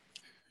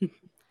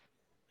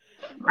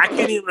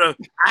 I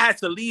had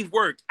to leave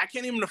work. I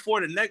can't even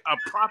afford a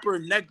proper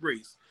neck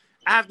brace.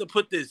 I have to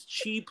put this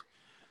cheap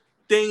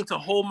thing to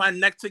hold my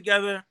neck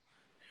together.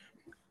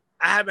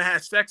 I haven't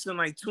had sex in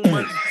like 2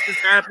 months since this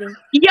happened.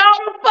 Yo,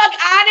 fuck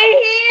out of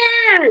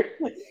here!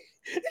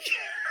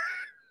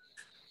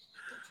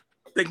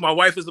 Think my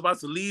wife is about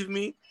to leave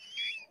me?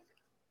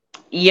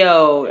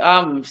 Yo,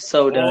 I'm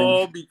so done.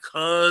 All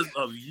because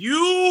of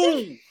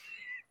you.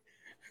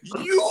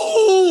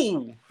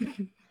 You.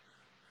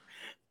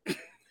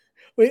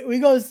 We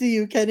gonna see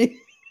you, Kenny.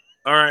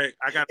 All right,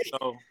 I gotta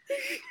go.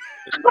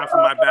 It's time for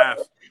my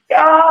bath.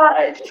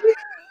 God.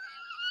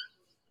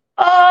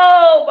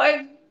 Oh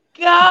my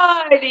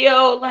God,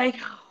 yo, like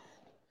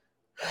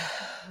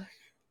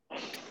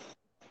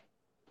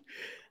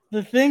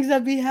the things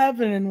that be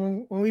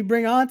happening when we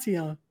bring Auntie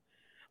on.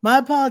 My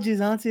apologies,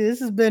 Auntie. This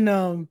has been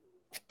well,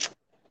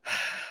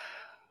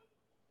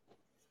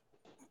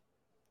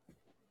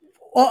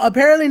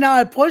 apparently now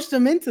I pushed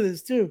him into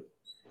this too.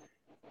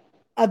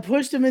 I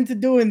pushed him into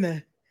doing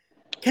that.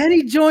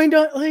 Kenny joined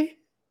us.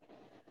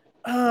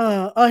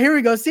 Oh, here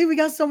we go. See, we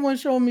got someone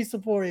showing me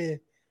support here.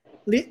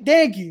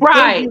 Thank you.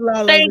 right.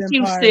 Lala's Thank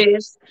you, Empire.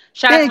 sis.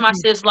 Shout out to my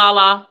sis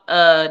Lala.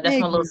 That's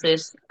Thank my little you.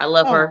 sis. I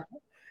love her.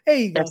 There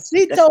you go. That's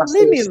my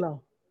sis.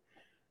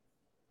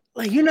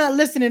 Like, you're not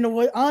listening to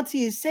what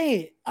Auntie is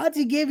saying.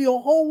 Auntie gave you a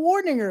whole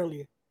warning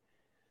earlier.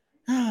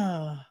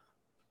 There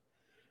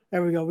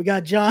we go. We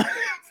got John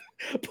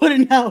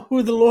putting out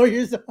who the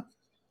lawyers are.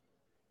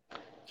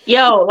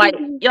 Yo,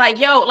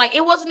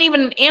 it wasn't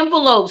even an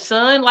envelope,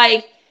 son.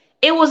 Like,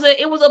 it was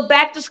a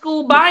back to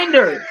school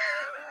binder.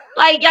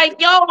 Like,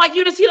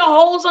 you just see the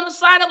holes on the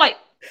side. I'm like,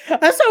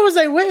 that's why I was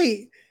like,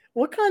 wait,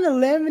 what kind of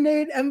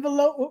laminate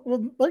envelope?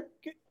 What?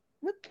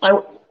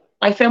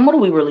 Like, fam, what are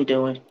we really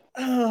doing?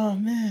 Oh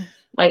man.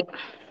 Like,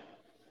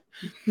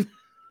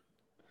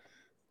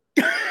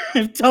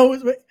 if Toe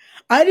is,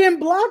 I didn't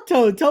block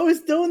Toe. Toe is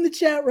still in the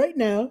chat right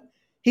now.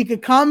 He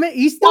could comment.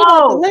 He still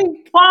got the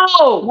link.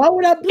 Whoa! Why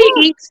would I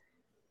block?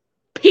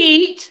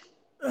 Pete,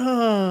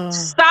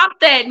 stop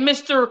that,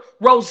 Mr.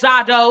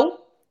 Rosado.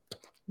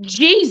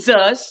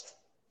 Jesus.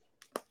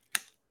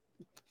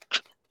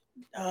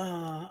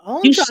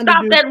 You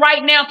stop that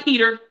right now,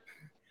 Peter.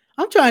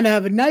 I'm trying to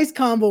have a nice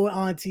combo with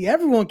Auntie.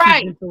 Everyone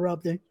keeps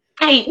interrupting.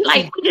 Hey,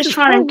 we're just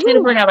trying to sit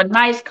here and have a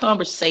nice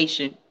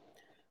conversation.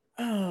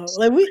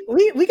 Like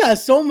we got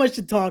so much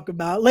to talk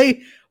about.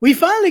 Like, we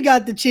finally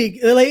got the cheek.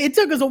 Like, it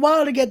took us a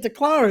while to get to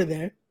Clara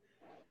there,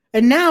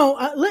 and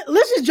now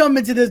let's just jump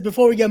into this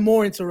before we get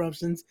more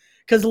interruptions.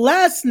 Because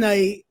last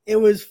night it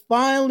was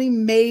finally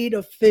made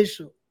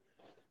official.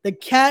 The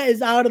cat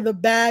is out of the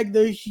bag.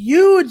 The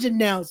huge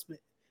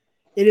announcement.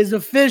 It is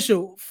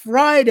official.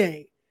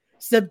 Friday,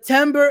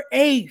 September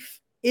 8th,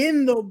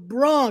 in the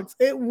Bronx,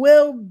 it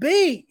will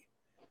be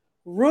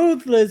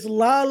Ruthless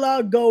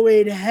Lala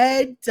going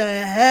head to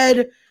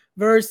head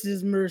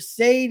versus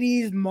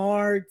Mercedes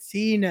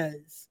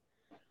Martinez.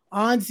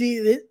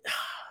 Auntie,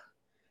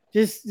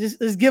 just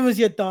give us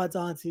your thoughts,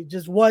 Auntie.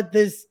 Just what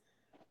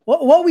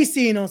we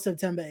seeing on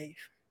September 8th.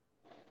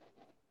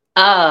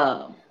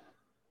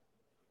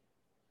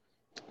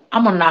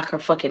 I'm gonna knock her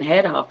fucking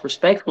head off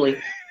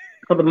respectfully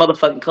for the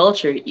motherfucking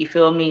culture. You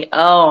feel me?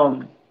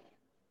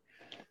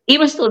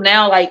 Even still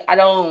now, like I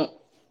don't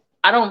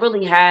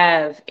really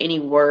have any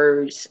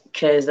words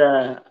because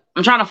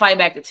I'm trying to fight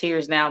back the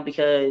tears now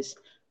because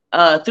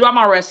throughout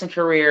my wrestling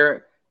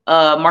career,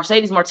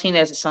 Mercedes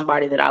Martinez is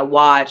somebody that I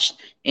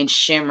watched in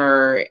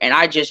Shimmer, and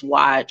I just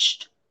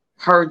watched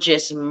her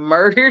just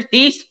murder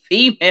these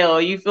female.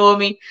 You feel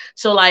me?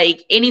 So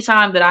like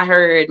anytime that I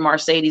heard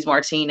Mercedes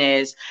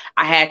Martinez,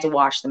 I had to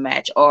watch the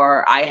match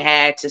or I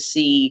had to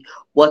see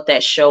what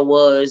that show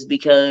was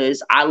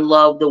because I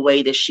love the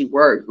way that she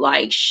worked.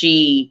 Like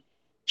she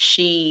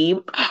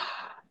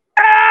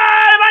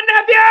my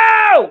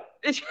nephew.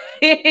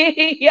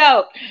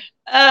 Yo,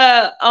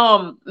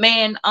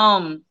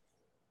 man,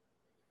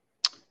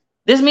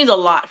 this means a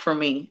lot for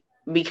me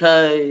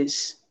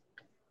because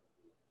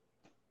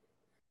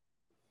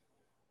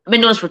I've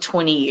been doing this for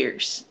 20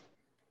 years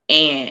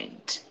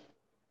and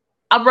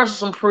I've wrestled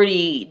some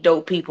pretty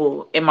dope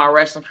people in my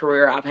wrestling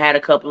career. I've had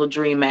a couple of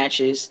dream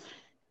matches,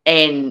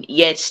 and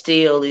yet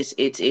still, it's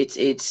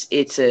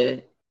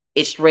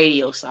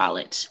radio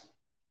silence.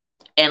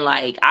 And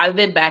like I've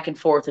been back and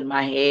forth in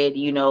my head,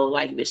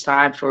 like it's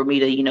time for me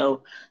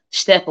to,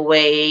 step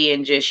away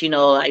and just,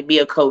 like be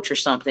a coach or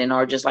something,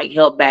 or just like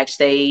help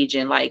backstage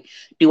and like,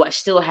 do I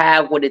still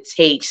have what it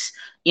takes,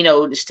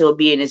 to still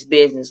be in this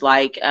business?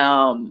 Like,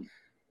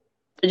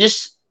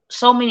 just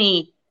so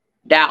many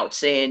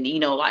doubts and,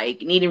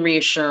 like needing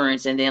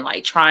reassurance and then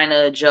like trying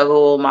to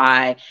juggle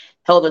my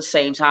health at the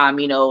same time,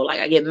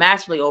 like I get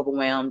massively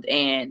overwhelmed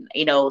and,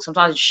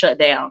 sometimes it's shut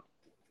down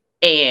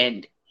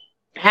and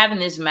having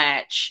this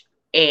match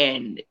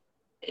and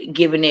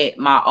giving it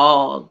my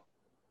all,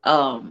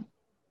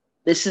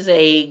 this is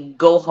a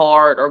go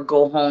hard or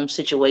go home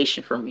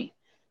situation for me.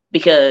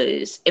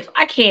 Because if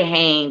I can't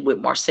hang with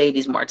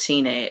Mercedes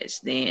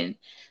Martinez, then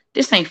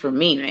this ain't for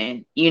me,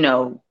 man.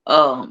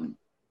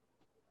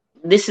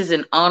 This is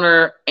an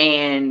honor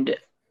and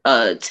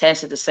a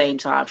test at the same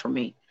time for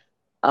me.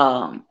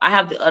 I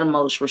have the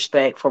utmost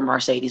respect for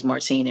Mercedes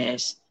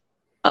Martinez.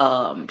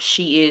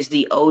 She is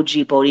the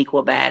OG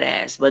Boricua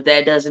badass, but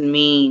that doesn't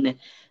mean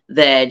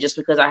that just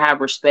because I have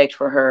respect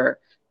for her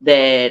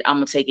that I'm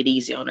gonna take it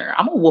easy on her.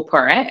 I'm gonna whoop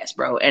her ass,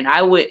 bro. And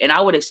I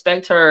would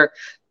expect her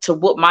to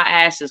whoop my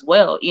ass as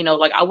well.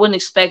 Like I wouldn't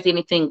expect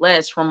anything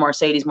less from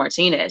Mercedes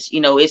Martinez.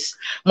 It's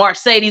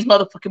Mercedes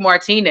motherfucking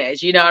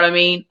Martinez. You know what I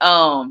mean?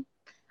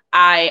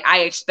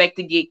 I expect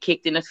to get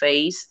kicked in the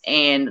face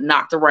and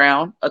knocked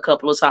around a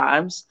couple of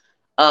times,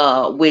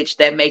 which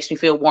that makes me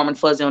feel warm and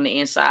fuzzy on the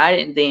inside.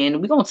 And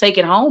then we're gonna take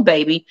it home,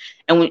 baby.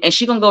 And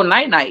she gonna go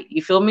night night.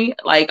 You feel me?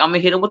 Like I'm gonna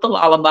hit her with the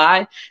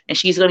lullaby, and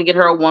she's gonna get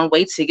her a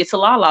one-way ticket to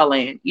La La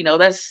Land.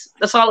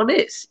 That's all it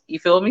is. You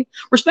feel me?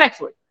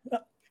 Respectfully.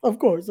 Of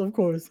course, of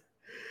course.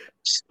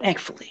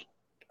 Respectfully.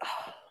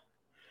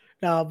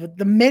 No, but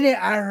the minute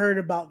I heard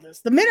about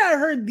this, the minute I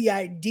heard the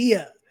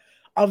idea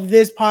of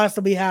this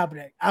possibly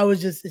happening, I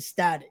was just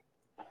ecstatic.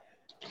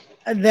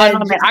 And then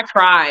man, I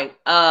cried.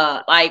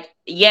 Like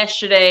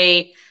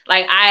yesterday,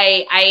 like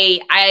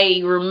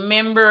I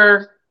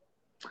remember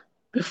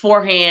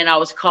beforehand I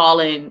was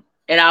calling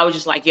and I was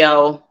just like,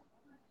 yo,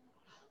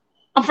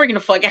 I'm freaking the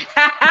fuck out.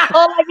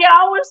 Like, yo,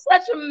 I was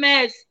such a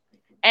mess.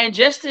 And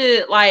just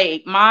to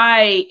like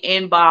my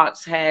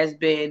inbox has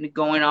been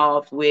going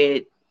off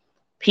with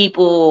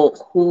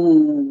people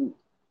who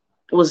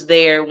was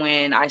there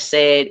when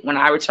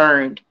I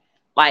returned.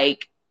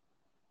 Like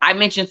I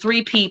mentioned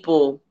 3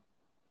 people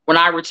when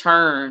I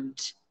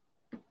returned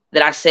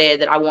that I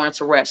said that I wanted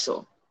to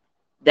wrestle.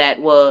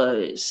 That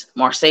was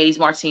Mercedes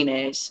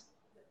Martinez,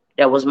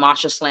 that was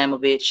Masha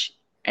Slamovich,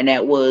 and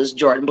that was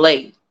Jordan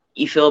Blade.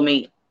 You feel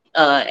me?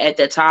 At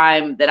the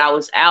time that I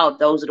was out,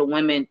 those are the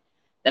women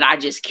that I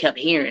just kept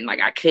hearing. Like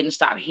I couldn't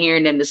stop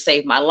hearing them to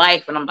save my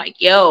life. And I'm like,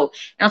 yo,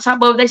 and on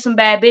top of it, they some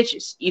bad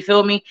bitches. You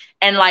feel me?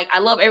 And like I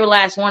love every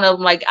last one of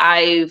them. Like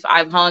I've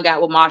hung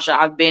out with Masha.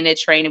 I've been at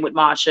training with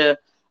Masha.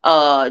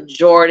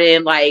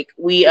 Jordan, like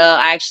we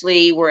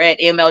actually were at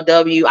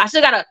MLW. I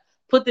still gotta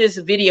put this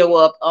video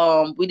up.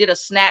 We did a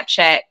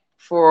Snapchat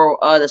for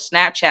the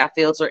Snapchat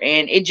filter,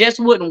 and it just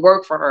wouldn't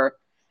work for her.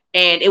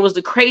 And it was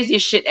the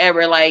craziest shit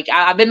ever. Like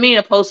I've been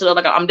meaning to post it up.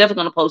 Like I'm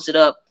definitely gonna post it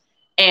up.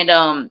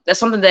 And that's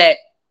something that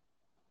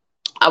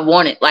I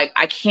wanted. Like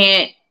I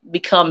can't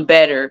become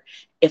better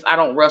if I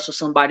don't wrestle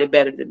somebody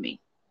better than me.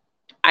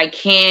 I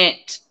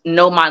can't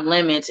know my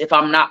limits if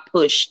I'm not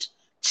pushed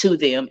to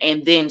them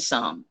and then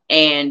some.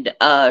 And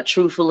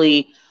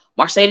truthfully,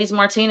 Mercedes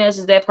Martinez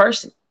is that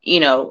person,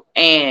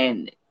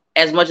 and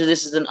as much as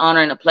this is an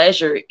honor and a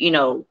pleasure,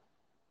 I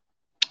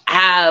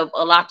have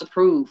a lot to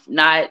prove,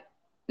 not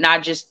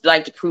just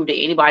like to prove to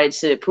anybody,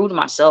 to prove to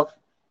myself,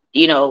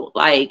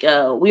 like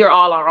we are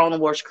all our own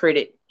worst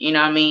critic, you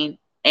know what I mean?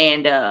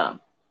 And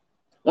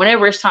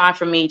whenever it's time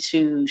for me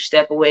to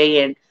step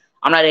away and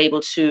I'm not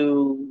able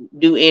to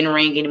do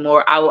in-ring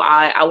anymore,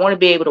 I want to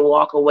be able to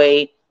walk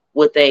away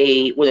with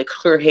a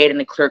clear head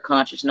and a clear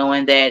conscience,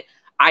 knowing that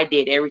I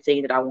did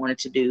everything that I wanted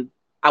to do.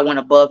 I went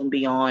above and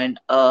beyond.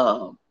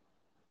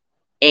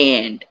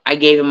 and I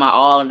gave it my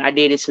all, and I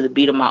did it to the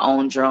beat of my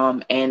own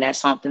drum, and that's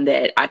something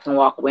that I can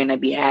walk away and I'd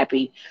be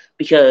happy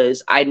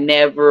because I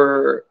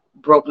never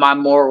broke my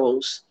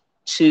morals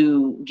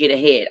to get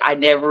ahead. I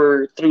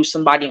never threw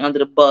somebody under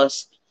the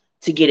bus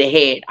to get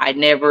ahead. I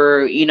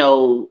never,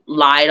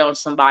 lied on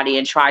somebody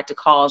and tried to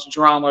cause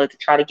drama to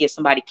try to get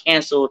somebody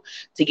canceled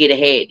to get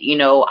ahead.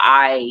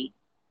 I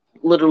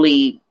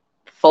literally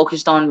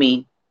focused on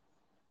me.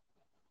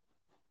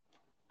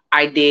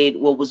 I did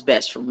what was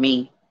best for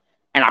me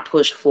and I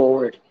pushed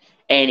forward.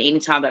 And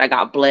anytime that I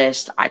got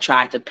blessed, I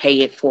tried to pay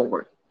it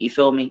forward. You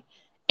feel me?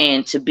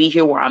 And to be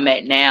here where I'm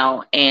at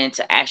now and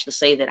to actually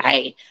say that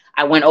I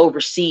went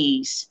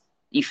overseas.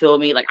 You feel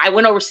me? Like I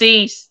went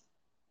overseas.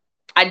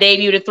 I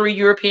debuted in 3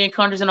 European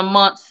countries in a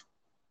month.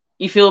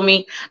 You feel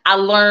me? I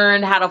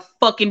learned how to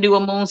fucking do a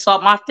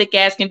moonsault. My thick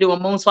ass can do a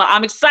moonsault.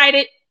 I'm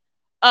excited.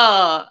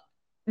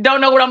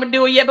 Don't know what I'm gonna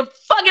do yet, but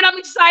fuck it, I'm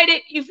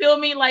excited. You feel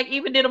me? Like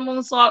even did a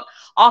moonsault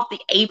off the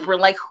apron.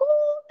 Like who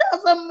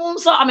does a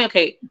moonsault? I mean,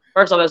 okay,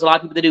 first of all, there's a lot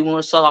of people that do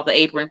moonsault off the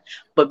apron,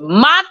 but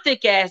my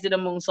thick ass did a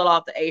moonsault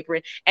off the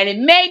apron, and it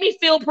made me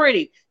feel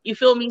pretty. You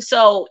feel me?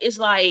 So it's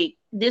like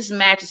this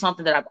match is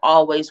something that I've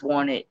always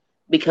wanted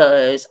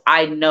because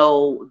I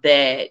know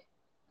that,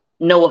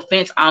 no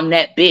offense, I'm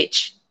that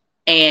bitch,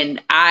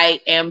 and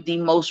I am the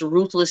most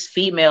ruthless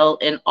female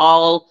in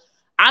all.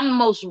 I'm the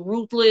most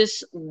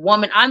ruthless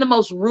woman. I'm the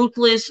most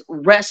ruthless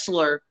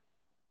wrestler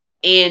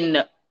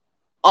in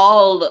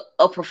all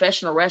of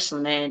professional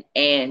wrestling, man.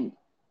 And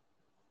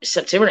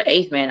September the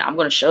 8th, man, I'm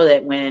going to show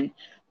that when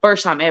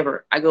first time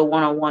ever I go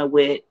one-on-one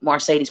with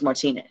Mercedes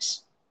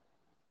Martinez.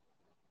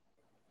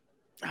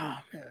 Oh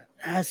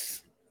man,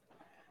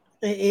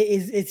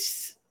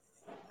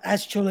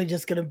 that's truly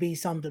just going to be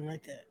something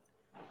like that.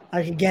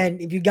 Like again,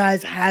 if you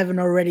guys haven't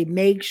already,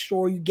 make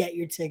sure you get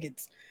your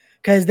tickets.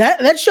 Because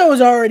that show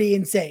is already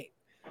insane.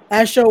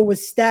 That show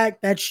was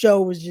stacked. That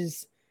show was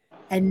just,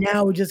 and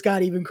now it just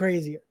got even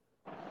crazier.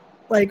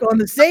 Like on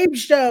the same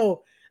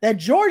show that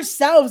George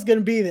South's gonna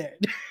be there.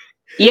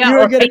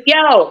 Yeah,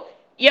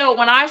 yo,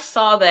 when I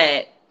saw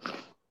that,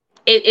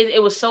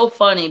 it was so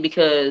funny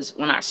because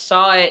when I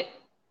saw it,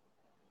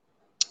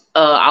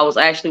 I was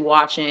actually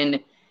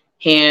watching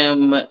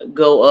him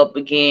go up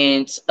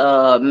against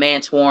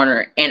Mance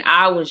Warner, and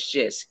I was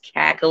just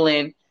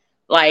cackling.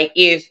 Like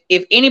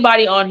if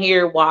anybody on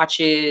here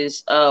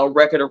watches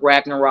Record of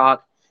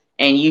Ragnarok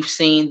and you've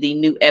seen the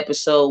new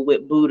episode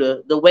with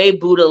Buddha, the way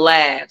Buddha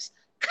laughs,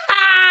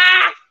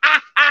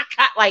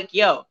 like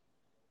yo,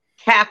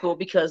 cackle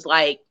because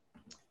like,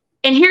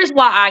 and here's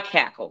why I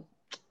cackle.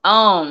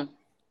 Another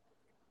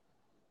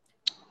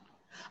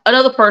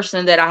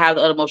person that I have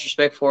the utmost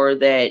respect for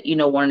that,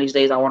 one of these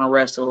days I want to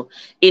wrestle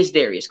is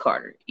Darius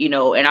Carter,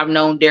 and I've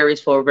known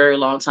Darius for a very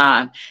long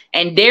time.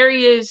 And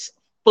Darius'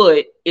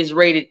 foot is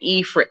rated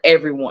E for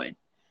everyone.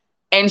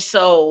 And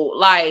so,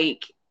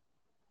 like,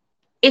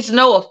 it's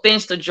no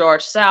offense to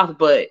George South,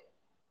 but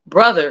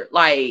brother,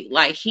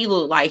 like he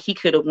looked like he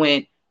could have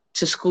went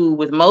to school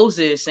with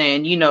Moses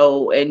and,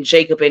 and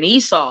Jacob and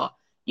Esau.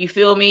 You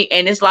feel me?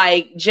 And it's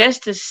like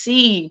just to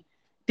see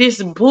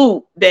this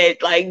boot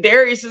that like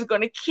Darius is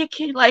gonna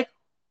kick it like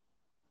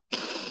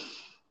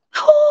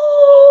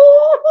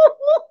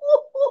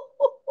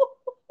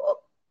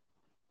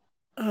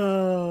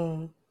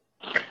Oh,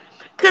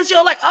 because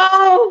you're like,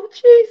 oh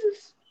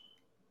Jesus.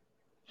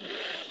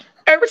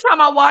 Every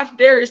time I watch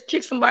Darius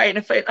kick somebody in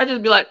the face, I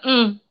just be like,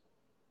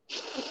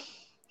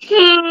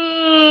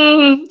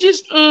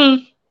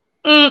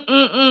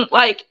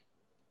 like,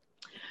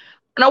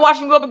 and I watch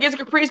him go up against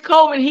Caprice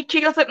Coleman, he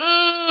kicked us like,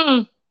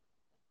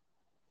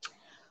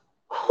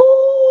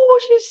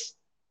 just,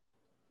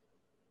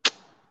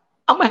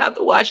 I'm gonna have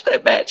to watch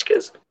that match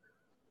because.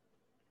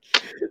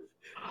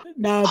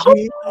 Nah,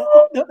 Pete,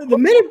 the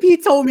minute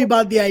Pete told me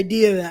about the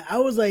idea of that, I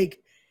was like,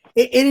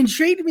 it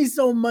intrigued me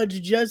so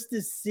much just to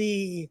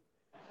see,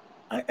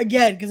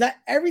 again, because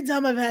every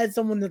time I've had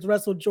someone that's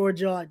wrestled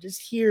George on,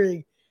 just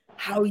hearing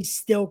how he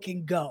still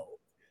can go.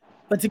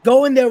 But to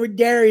go in there with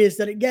Darius,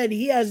 that again,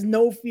 he has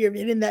no fear of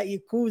hitting that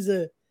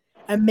Yakuza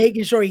and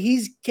making sure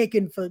he's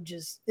kicking for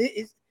just,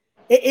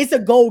 it's a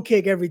goal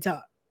kick every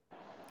time.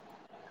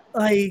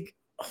 Like,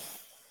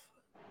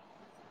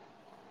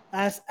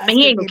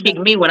 he ain't gonna kick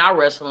me when I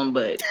wrestle him,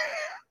 but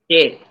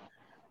yeah,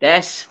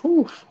 that's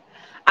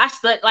I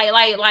studied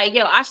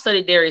I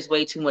studied Darius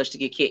way too much to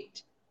get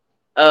kicked.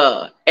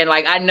 And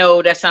like I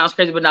know that sounds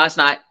crazy, but no, it's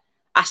not.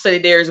 I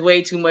studied Darius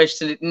way too much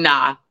to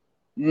nah.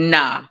 I'm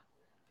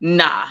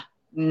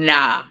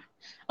gonna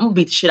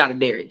beat the shit out of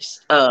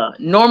Darius.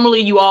 Normally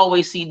you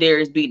always see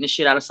Darius beating the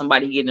shit out of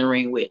somebody he get in the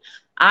ring with.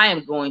 I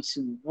am going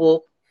to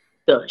whoop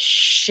the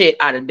shit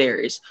out of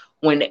Darius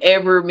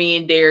whenever me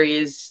and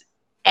Darius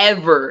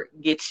ever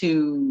get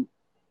in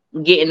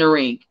the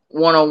ring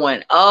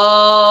one-on-one.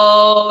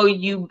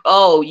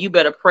 You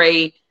better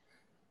pray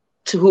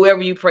to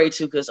whoever you pray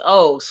to, because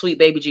sweet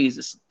baby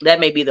Jesus, that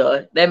may be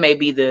the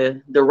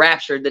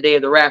rapture, the day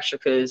of the rapture,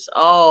 because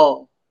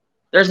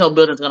there's no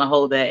building's gonna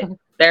hold that.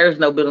 There's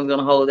no building's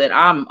gonna hold that.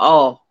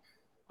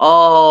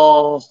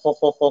 Oh, ho,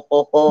 ho, ho,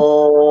 ho,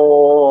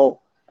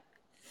 ho.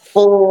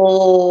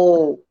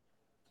 Oh.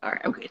 All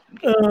right, okay.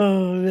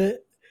 Oh, man.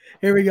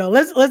 Here we go.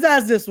 Let's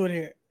ask this one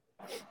here.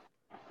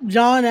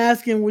 John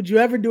asking, would you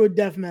ever do a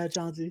death match,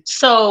 Auntie?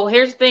 So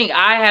here's the thing.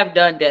 I have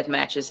done death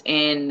matches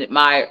in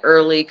my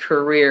early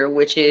career,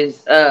 which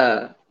is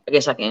I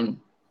guess I can,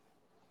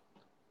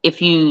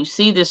 if you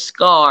see the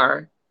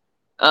scar,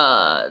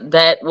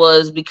 that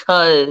was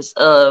because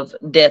of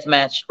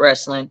deathmatch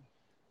wrestling.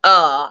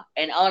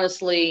 And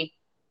honestly,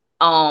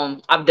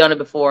 I've done it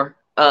before.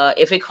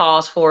 If it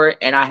calls for it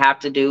and I have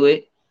to do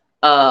it,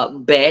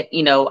 bet,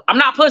 I'm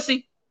not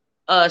pussy.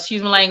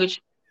 Excuse my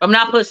language. I'm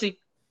not pussy.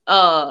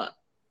 Uh,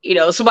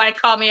 somebody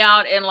call me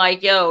out and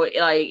like, yo,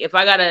 like if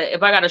I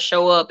gotta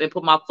show up and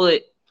put my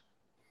foot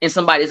in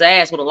somebody's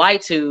ass with a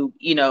light tube,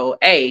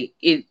 hey,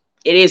 it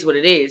is what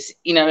it is.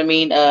 You know what I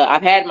mean?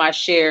 I've had my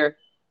share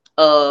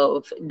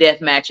of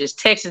death matches,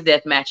 Texas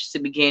death matches to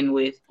begin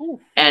with. Ooh.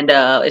 And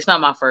it's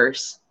not my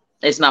first.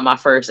 It's not my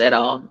first at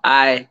all.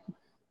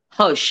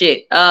 Oh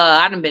shit.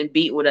 I done been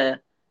beat with a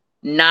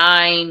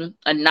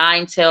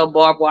 9-tail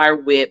barbed wire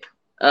whip.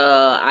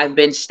 I've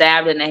been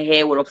stabbed in the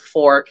head with a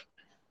fork.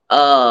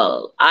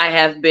 I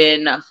have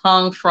been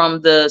hung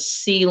from the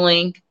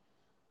ceiling.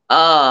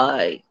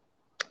 Yeah,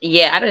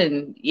 I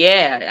didn't.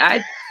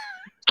 Yeah.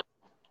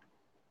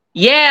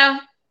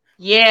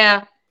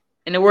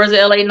 In the words of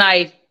LA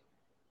Knife,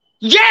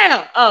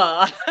 yeah.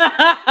 Oh,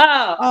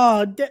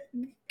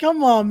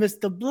 come on,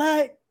 Mr.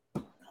 Black.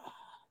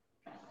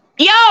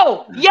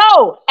 Yo,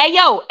 hey,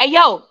 yo.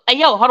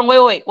 Hold on,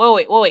 wait.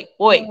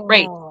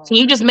 Oh. Can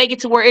you just make it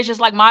to where it's just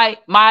like my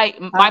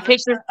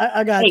picture?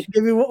 I got you.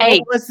 Give me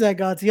one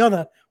sec, Auntie. Hold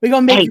on. We're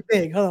gonna make you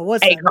big. Hold on, one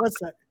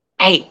sec.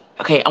 Hey,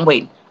 okay, I'm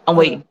waiting. I'm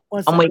waiting.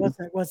 Hold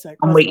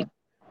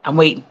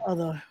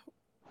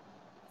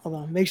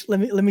on.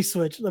 Let me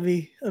switch. Let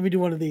me do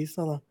one of these.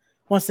 Hold on.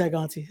 One sec,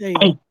 Auntie. There you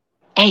go.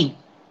 Hey,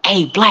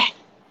 Black.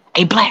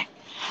 Hey, Black.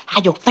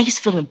 How your face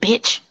feeling,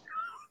 bitch?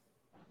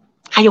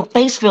 How your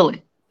face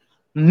feeling?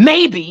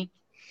 Maybe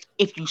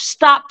if you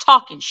stop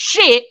talking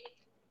shit,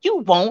 you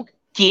won't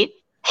get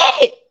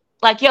hit.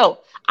 Like, yo,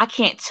 I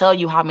can't tell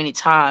you how many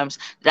times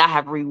that I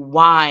have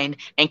rewind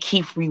and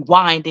keep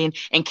rewinding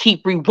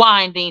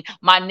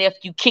my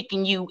nephew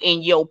kicking you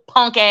in your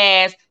punk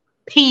ass,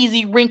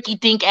 peasy, rinky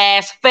dink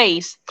ass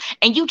face,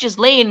 and you just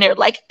laying there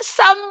like,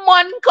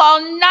 someone call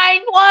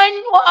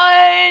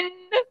 911.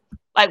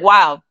 Like,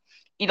 wow.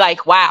 You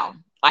like, wow.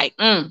 Like,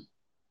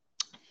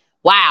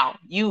 wow.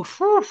 You,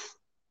 whew.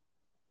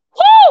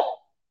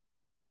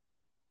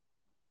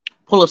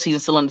 Pull-up season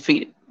still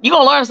undefeated. You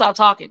gonna learn to stop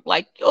talking.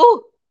 Like,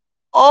 yo,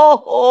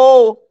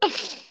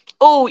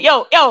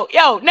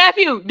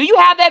 nephew, do you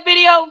have that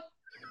video?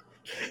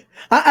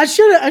 I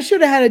should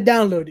have had it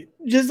downloaded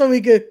just so we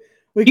could.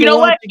 You know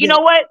what?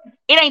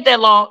 It ain't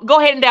that long. Go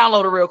ahead and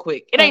download it real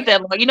quick. It ain't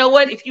that long. You know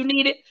what? If you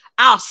need it,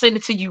 I'll send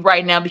it to you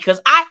right now because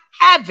I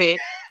have it.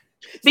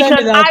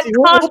 Because I've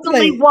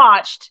constantly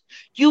watched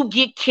you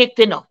get kicked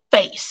in the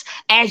face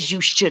as you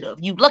should have.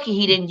 You lucky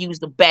he didn't use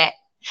the bat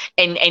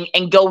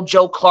and go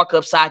Joe Clark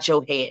upside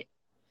your head.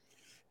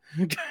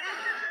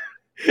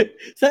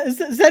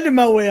 Send him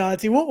my way,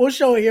 Auntie. We'll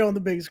show it here on the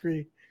big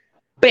screen.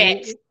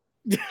 Bet.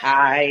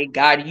 I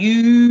got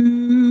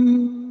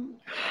you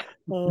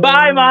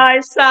by my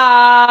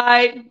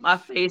side. My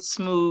face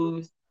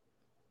smooth.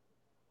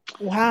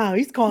 Wow,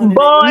 he's calling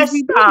Boy,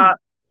 stop.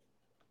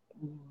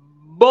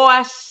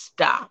 Boy,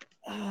 stop.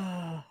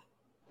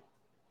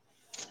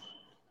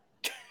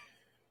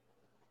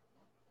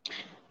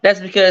 That's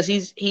because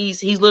he's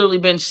literally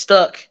been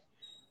stuck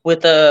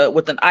with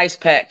an ice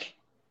pack.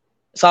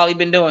 That's all he's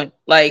been doing.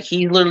 Like,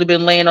 he's literally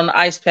been laying on the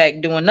ice pack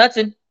doing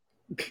nothing.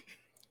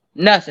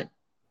 Nothing.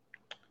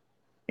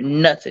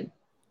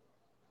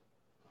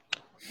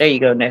 There you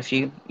go,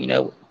 nephew.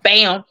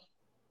 Bam.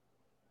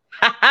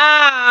 Ha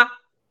ha.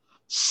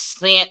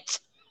 Sent.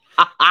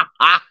 Ha ha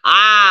ha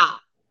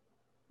ha.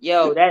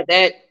 Yo,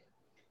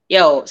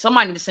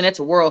 somebody need to send that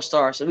to World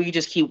Star so we can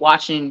just keep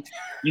watching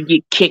you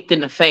get kicked in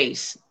the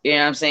face. You know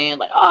what I'm saying?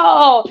 Like,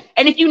 oh,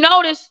 and if you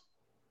notice,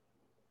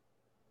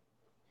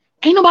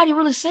 ain't nobody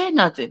really said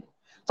nothing.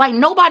 Like,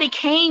 nobody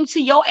came to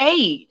your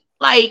aid.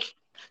 Like,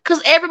 because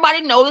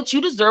everybody know that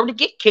you deserve to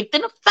get kicked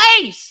in the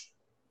face,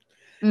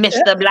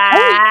 Mr.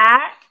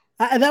 Black.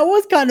 That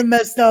was kind of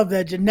messed up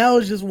that Janelle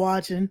was just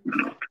watching.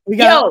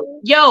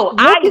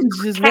 I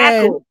just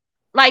tackled.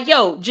 Like,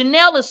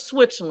 Janelle is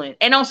Switzerland.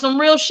 And on some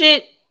real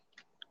shit,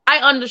 I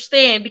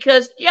understand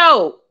because,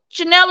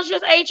 Janelle is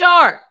just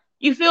HR.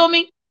 You feel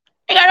me?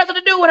 Ain't got nothing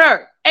to do with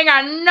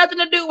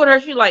her.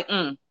 She's like,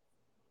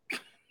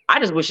 I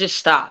just wish it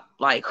stopped.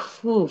 Like,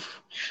 whew.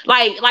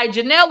 Like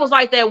Janelle was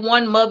like that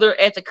one mother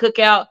at the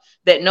cookout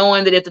that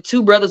knowing that if the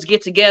two brothers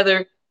get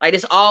together, like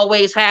this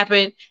always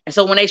happen. And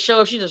so when they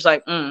show up, she's just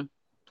like,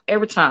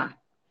 every time.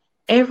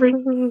 We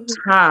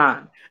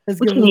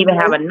can't even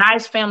have a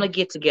nice family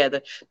get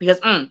together because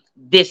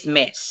this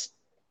mess.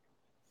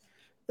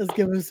 Let's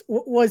give us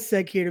one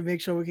sec here to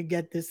make sure we can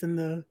get this in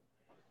the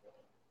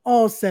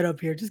all set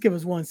up here. Just give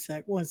us one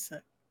sec.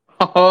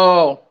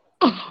 Oh,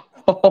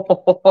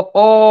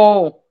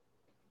 oh,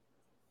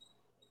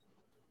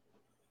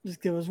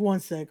 Just give us one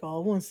sec,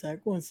 all. One sec.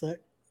 One sec.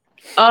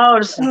 oh,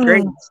 this is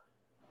great.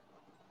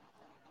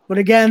 But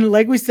again,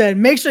 like we said,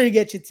 make sure you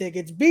get your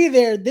tickets. Be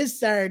there this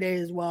Saturday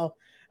as well.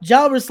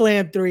 Jobber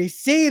Slam 3.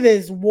 See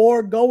this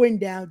war going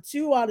down.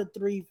 2 out of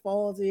 3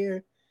 falls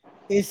here.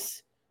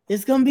 It's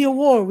it's gonna be a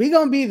war. We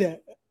gonna be there.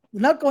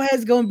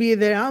 Knucklehead's gonna be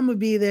there. I'm gonna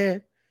be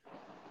there.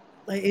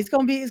 Like it's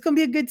gonna be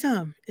a good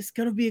time. It's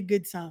gonna be a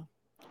good time.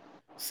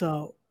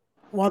 So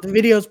while the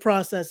video's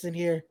processing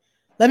here,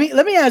 let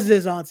me ask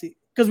this, Auntie,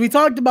 because we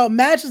talked about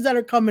matches that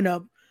are coming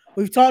up.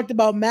 We've talked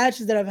about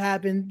matches that have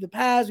happened in the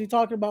past. We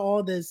talked about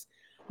all this,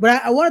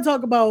 but I want to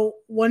talk about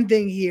one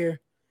thing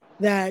here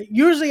that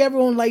usually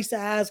everyone likes to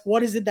ask: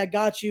 what is it that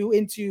got you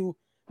into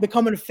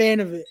becoming a fan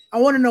of it? I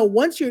want to know,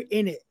 once you're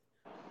in it,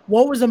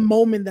 what was a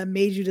moment that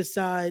made you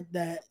decide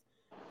that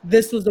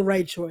this was the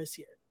right choice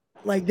here?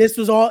 Like this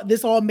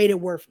all made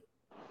it worth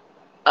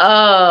it.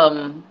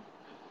 Um,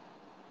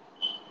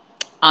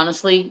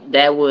 Honestly,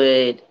 that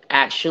would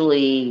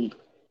actually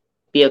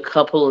be a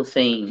couple of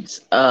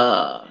things.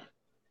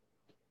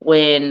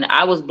 When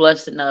I was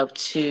blessed enough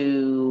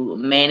to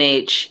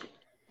manage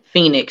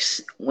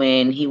Phoenix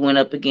when he went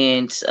up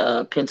against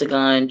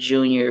Pentagon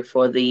Jr.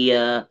 for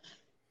the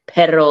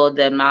Pedro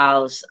de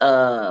Miles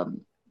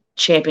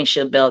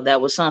championship belt,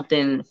 that was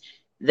something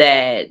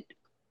that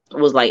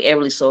was like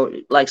everly so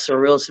like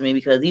surreal to me,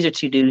 because these are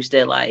two dudes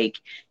that, like,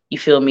 you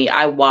feel me,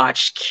 I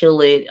watched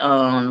kill it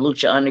on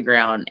Lucha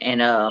Underground,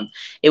 and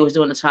it was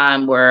during the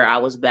time where I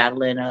was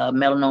battling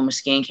melanoma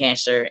skin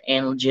cancer,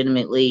 and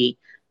legitimately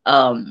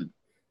um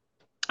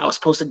I was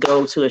supposed to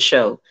go to a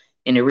show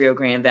in the Rio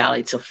Grande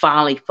Valley to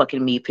finally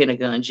fucking meet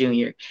Pentagon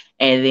Jr.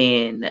 And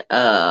then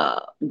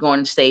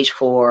going to stage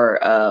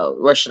 4,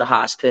 Rush to the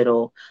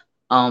Hospital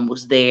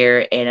was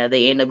there, and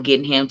they ended up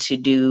getting him to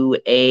do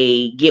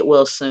a get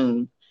well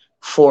soon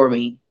for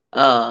me.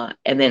 And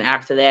then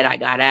after that, I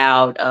got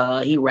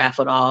out. He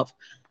raffled off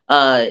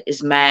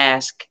his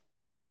mask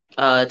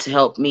to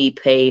help me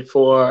pay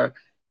for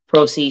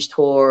proceeds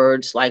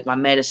towards like my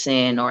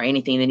medicine or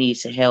anything that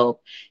needs to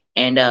help.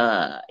 And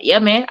yeah,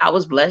 man, I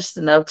was blessed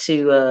enough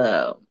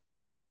to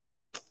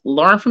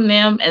learn from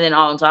them, and then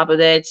on top of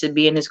that, to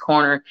be in his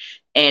corner.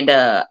 And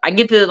I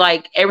get to,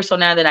 like, every so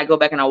now and then I go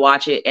back and I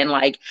watch it, and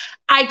like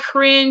I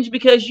cringe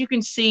because you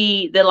can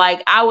see that,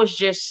 like, I was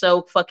just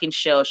so fucking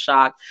shell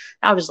shocked.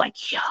 I was just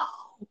like, yo,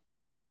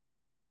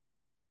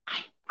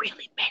 I'm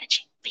really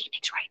managing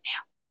Phoenix right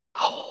now.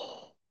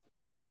 Oh,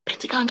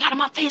 Pentagon got in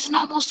my face and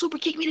almost super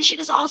kicked me. This shit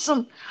is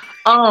awesome.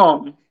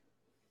 Um,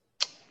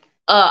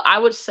 I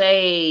would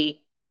say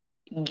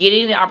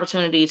getting the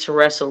opportunity to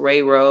wrestle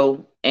Ray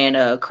Rowe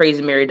and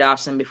Crazy Mary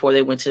Dobson before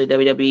they went to the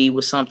WWE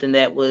was something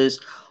that was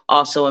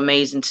also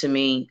amazing to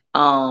me.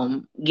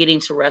 Getting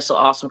to wrestle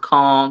Awesome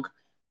Kong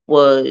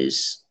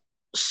was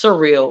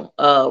surreal.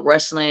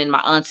 Wrestling my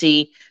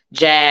auntie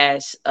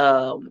Jazz,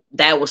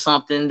 that was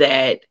something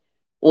that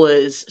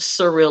was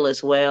surreal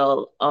as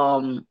well.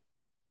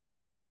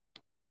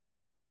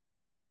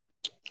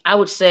 I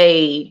would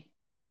say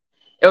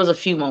there was a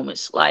few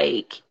moments,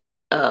 like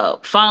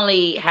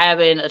finally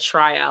having a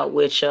tryout,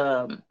 which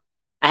I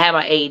had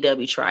my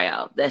AEW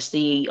tryout. That's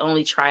the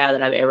only tryout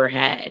that I've ever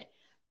had.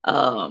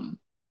 um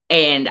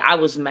and I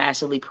was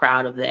massively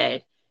proud of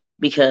that,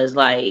 because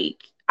like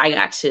I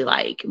got to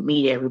like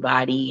meet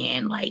everybody,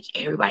 and like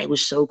everybody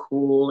was so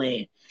cool,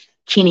 and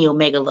Kenny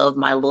Omega loved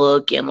my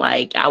look, and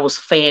like I was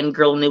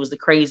fangirling. It was the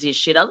craziest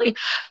shit. I was like,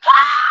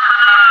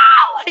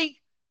 ah, like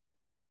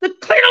the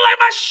clear like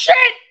my shit.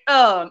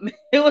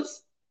 It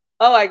was,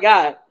 oh my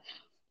god,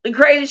 the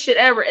craziest shit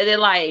ever. And then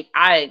like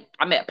I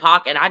met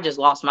Pac, and I just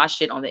lost my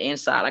shit on the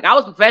inside. Like I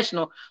was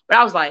professional, but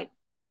I was like,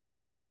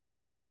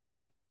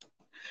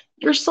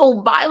 you're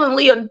so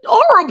violently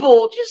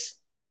adorable. Just,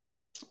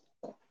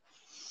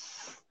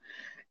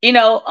 you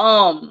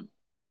know,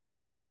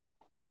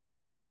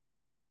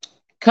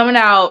 coming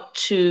out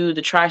to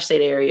the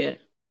tri-state area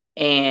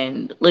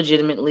and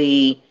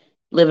legitimately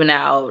living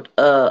out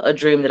a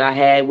dream that I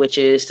had, which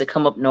is to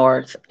come up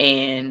north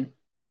and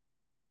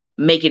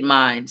make it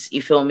mines.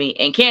 You feel me?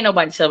 And can't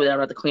nobody tell me that I'm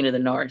not the queen of the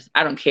north.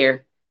 I don't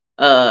care.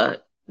 Uh,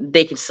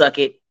 they can suck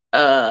it.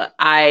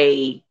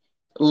 I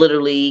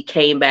literally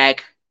came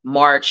back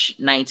March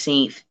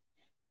 19th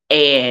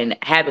and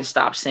haven't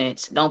stopped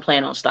since. Don't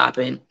plan on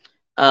stopping.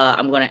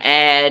 I'm going to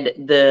add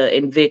the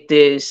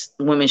Invictus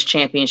Women's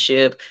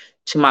Championship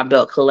to my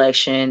belt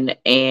collection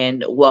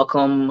and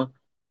welcome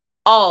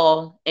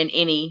all and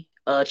any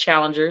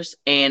challengers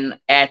and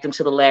add them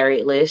to the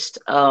Lariat list.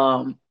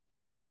 And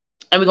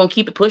we're gonna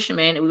keep it pushing,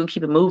 man, and we're gonna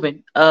keep it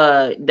moving.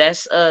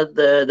 That's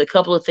the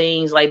couple of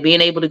things, like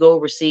being able to go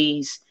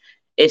overseas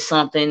is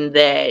something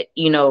that,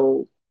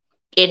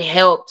 it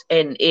helped,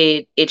 and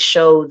it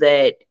showed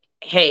that,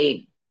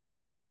 hey,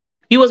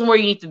 if you wasn't where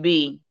you need to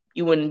be,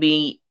 you wouldn't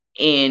be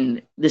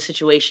in the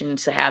situation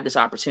to have this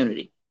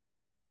opportunity,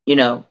 you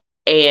know.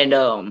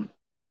 And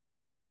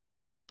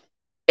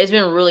it's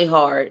been really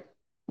hard,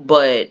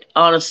 but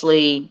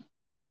honestly,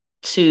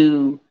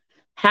 to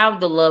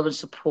have the love and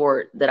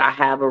support that I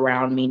have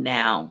around me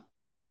now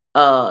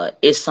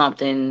is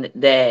something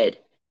that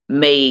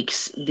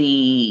makes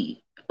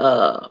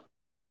uh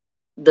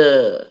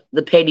the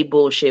petty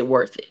bullshit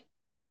worth it.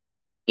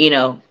 You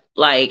know,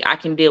 like I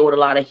can deal with a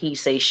lot of he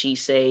say she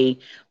say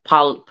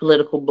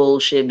political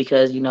bullshit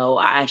because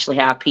I actually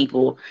have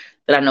people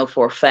that I know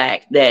for a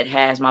fact that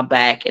has my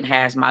back and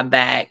has my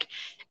back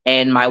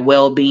and my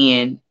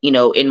well-being,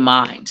 in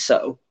mind.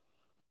 So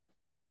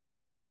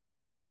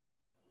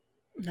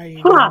There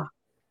you go.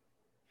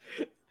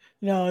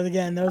 No,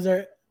 again,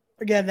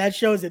 that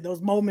shows it.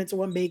 Those moments are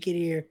what make it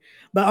here.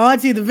 But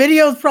Auntie, the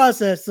video's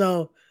processed,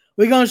 so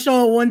we're gonna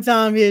show it one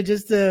time here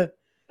just to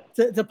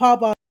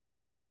pop off.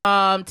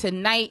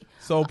 Tonight.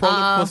 So Pro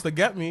was supposed to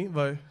get me,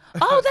 but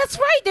oh, that's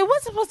right. There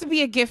was supposed to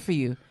be a gift for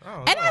you,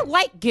 I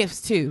like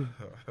gifts too.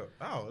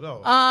 I don't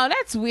know.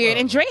 That's weird.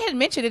 And Dre had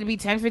mentioned it'd be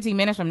 10-15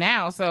 minutes from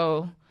now.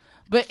 So,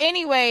 but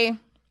anyway.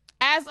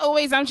 As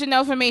always, I'm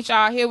Janelle from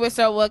HR here with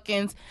Sir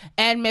Wilkins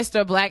and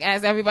Mr. Black.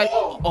 As everybody,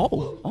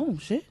 oh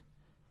shit,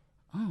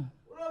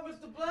 What up,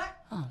 Mr.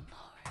 Black? oh Lord,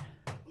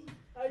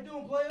 How you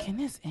doing, player? Can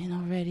this end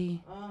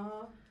already?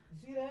 You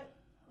see that?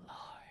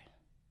 Lord,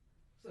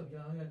 What's up,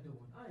 y'all? How you doing?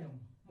 I am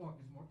Marcus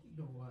Mark. You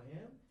know who I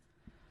am.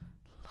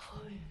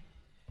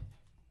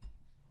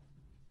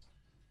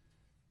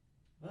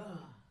 Lord.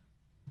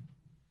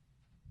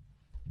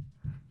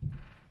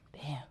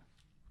 Damn.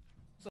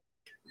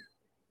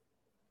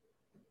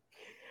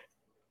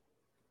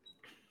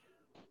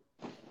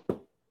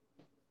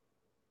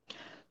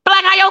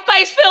 Black, how your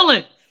face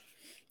feeling?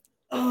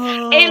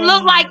 It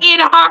look like it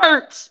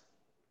hurts.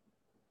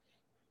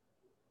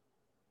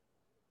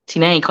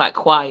 Tina ain't quite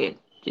quiet.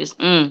 Just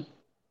I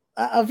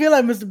feel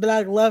like Mr.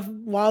 Black left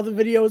while the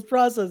video was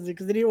processing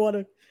because he didn't want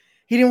to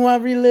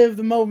relive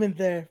the moment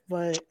there.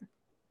 But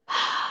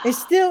it's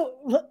still,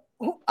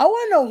 I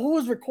want to know who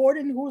was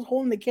recording, who was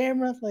holding the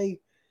camera. Like,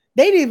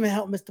 they didn't even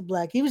help Mr.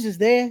 Black. He was just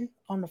there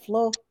on the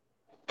floor.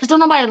 Cause don't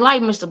nobody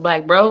like Mr.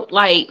 Black, bro.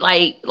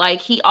 Like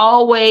he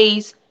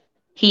always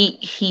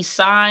he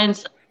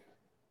signs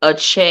a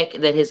check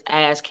that his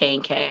ass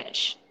can't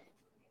cash.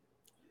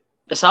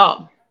 That's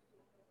all.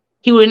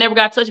 He would have never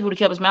got touched if he would have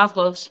kept his mouth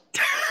closed.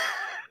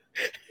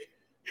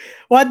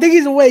 Well, I think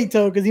he's awake,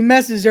 though, because he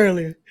messaged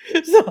earlier.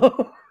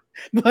 So,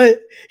 but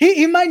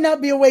he might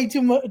not be awake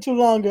too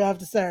longer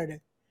after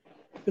Saturday.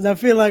 Because I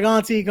feel like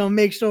Auntie gonna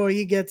make sure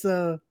he gets she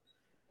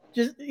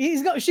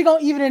gonna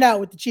even it out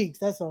with the cheeks.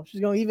 That's all.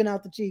 She's gonna even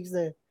out the cheeks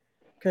there.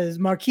 Because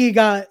Marquis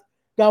got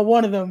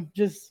one of them.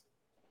 Just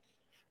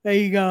there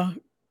you go.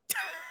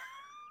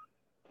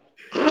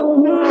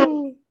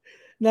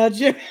 Now,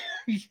 Jimmy.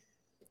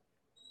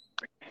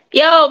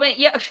 Yo, man,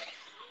 yo.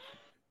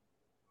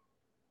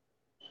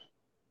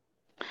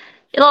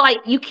 Like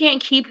you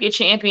can't keep your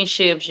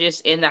championships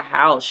just in the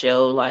house,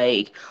 yo.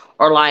 Like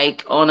or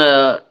like on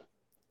a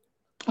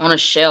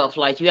shelf.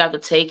 Like you have to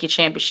take your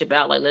championship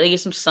out. Like let it get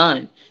some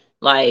sun.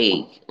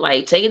 Like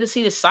take it to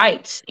see the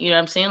sights. You know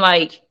what I'm saying?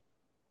 Like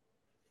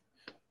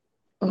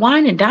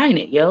wine and dine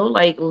it, yo.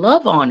 Like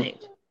love on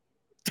it.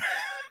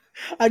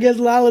 I guess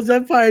Lala's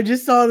Empire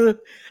just saw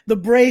the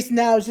brace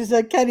now. She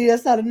said, Kenny,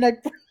 that's not a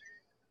neck brace.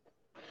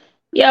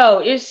 Yo,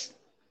 it's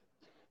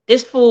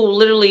this fool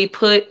literally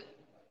put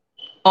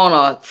on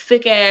a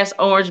thick ass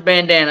orange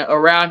bandana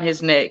around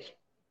his neck.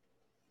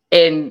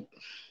 And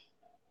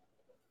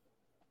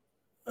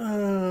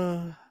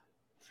I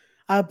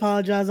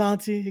apologize,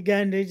 Auntie.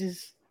 Again,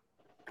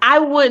 I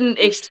wouldn't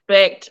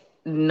expect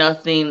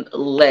nothing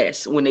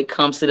less when it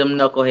comes to them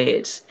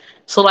knuckleheads.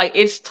 So like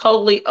it's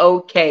totally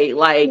okay.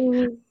 Like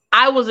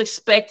I was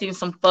expecting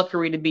some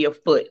fuckery to be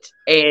afoot,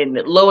 and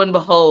lo and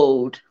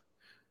behold.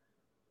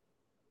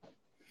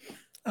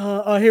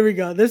 Here we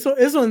go. This will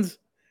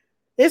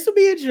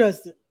be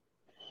interesting.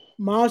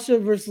 Masha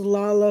versus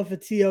Lala for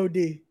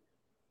TOD.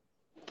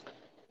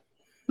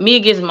 Me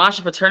against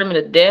Masha for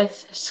Tournament of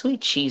Death?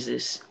 Sweet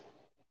Jesus.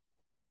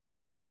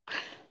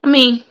 I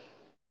mean,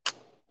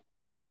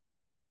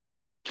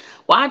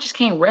 why I just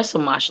can't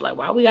wrestle Masha? Like,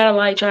 why we gotta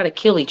like try to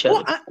kill each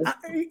other? Well,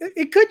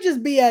 it could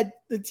just be at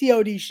the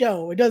TOD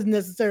show. It doesn't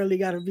necessarily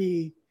gotta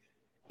be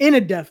in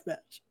a death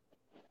match.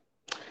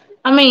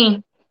 I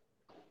mean,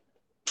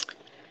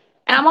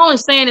 and I'm only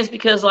saying this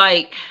because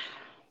like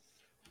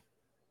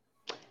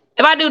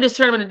if I do this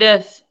Tournament of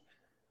Death,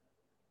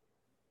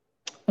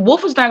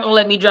 Wolf is not gonna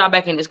let me drive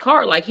back in his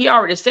car. Like he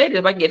already said,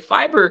 if I get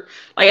fiber,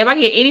 like if I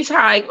get any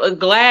type of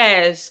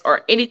glass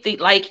or anything,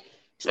 like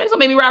it's gonna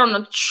make me ride on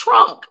the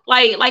trunk,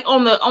 like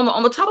on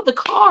the top of the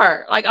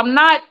car. Like I'm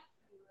not.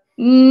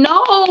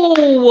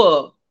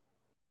 No.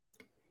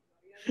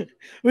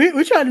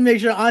 We're trying to make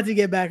sure Auntie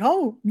get back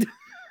home.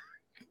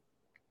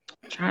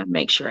 Trying to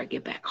make sure I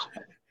get back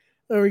home.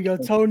 There we go.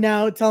 Toe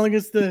now telling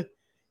us that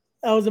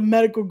was a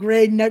medical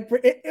grade neck.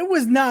 It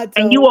was not.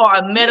 And you are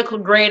a medical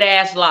grade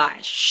ass lie.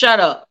 Shut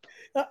up.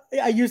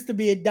 I used to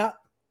be a doc.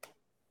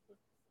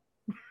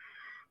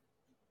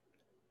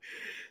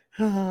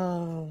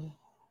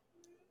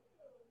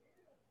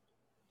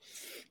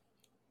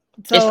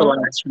 It's the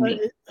last for me.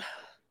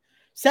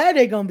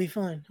 Saturday gonna be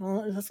fun.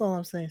 That's all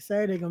I'm saying.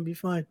 Saturday gonna be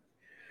fun.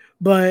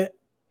 But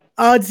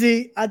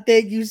Auntie, I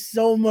thank you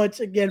so much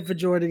again for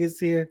joining us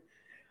here.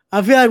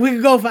 I feel like we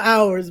could go for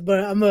hours,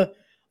 but I'm gonna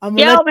let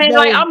Yo, you man,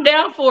 like go. I'm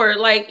down for it.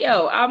 Like,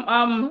 yo,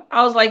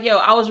 I was like, yo,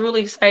 I was really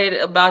excited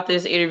about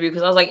this interview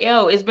because I was like,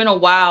 yo, it's been a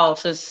while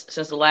since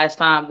the last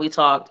time we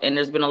talked, and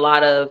there's been a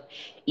lot of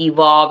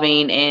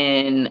evolving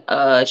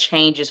and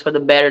changes for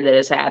the better that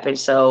has happened.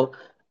 So,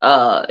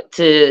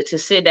 to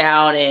sit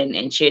down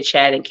and chit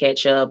chat and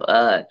catch up,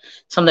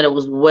 something that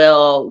was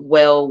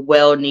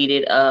well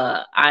needed.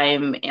 I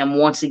am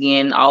once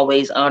again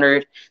always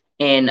honored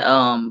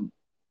and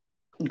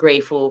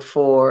grateful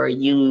for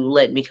you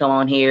letting me come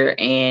on here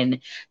and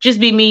just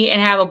be me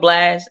and have a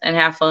blast and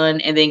have fun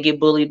and then get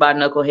bullied by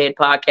Knucklehead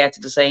podcast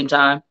at the same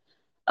time.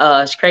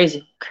 It's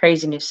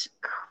craziness.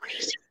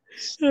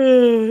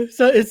 So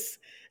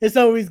it's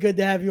always good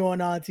to have you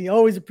on, Auntie.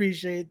 Always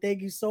appreciate it.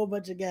 Thank you so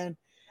much again.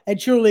 And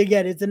truly,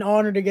 again, it's an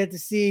honor to get to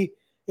see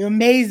the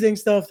amazing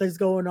stuff that's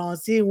going on.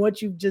 Seeing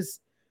what you've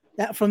just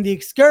that from the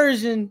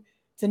excursion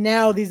to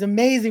now these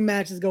amazing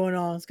matches going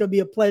on. It's gonna be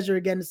a pleasure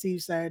again to see you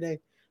Saturday.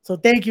 So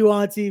thank you,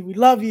 Auntie. We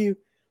love you.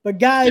 But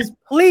guys,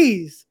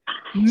 please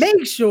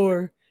make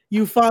sure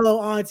you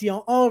follow Auntie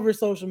on all of her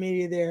social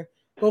media there.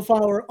 Go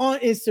follow her on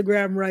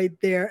Instagram right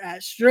there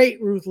at Straight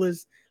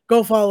Ruthless.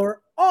 Go follow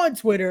her on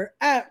Twitter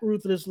at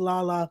Ruthless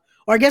Lala,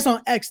 or I guess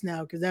on X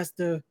now because that's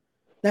the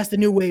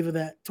new wave of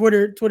that.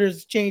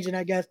 Twitter's changing,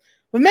 I guess.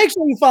 But make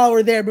sure you follow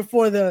her there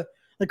before the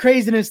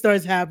craziness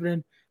starts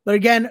happening. But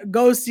again,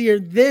 go see her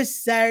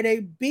this Saturday.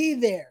 Be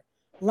there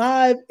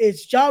live.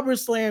 It's Jobber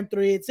Slam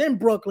 3. It's in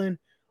Brooklyn.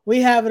 We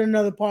having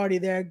another party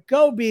there.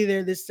 Go be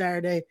there this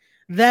Saturday.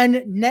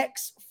 Then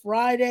next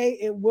Friday,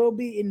 it will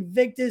be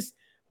Invictus.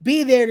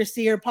 Be there to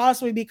see her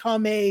possibly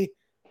become a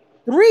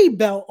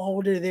 3-belt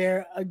holder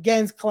there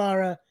against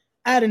Clara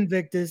at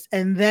Invictus.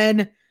 And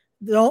then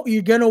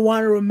you're going to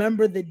want to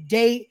remember the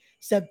date,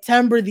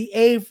 September the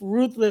 8th,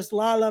 Ruthless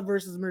Lala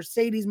versus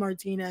Mercedes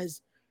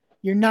Martinez.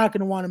 You're not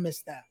going to want to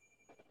miss that.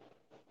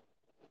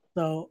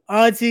 So,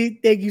 Auntie,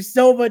 thank you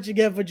so much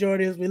again for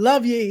joining us. We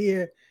love you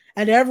here.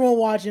 And everyone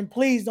watching,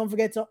 please don't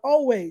forget to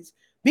always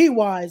be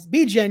wise,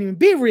 be genuine,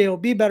 be real,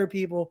 be better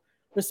people,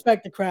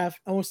 respect the craft,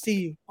 and we'll see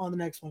you on the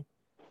next one.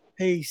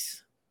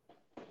 Peace.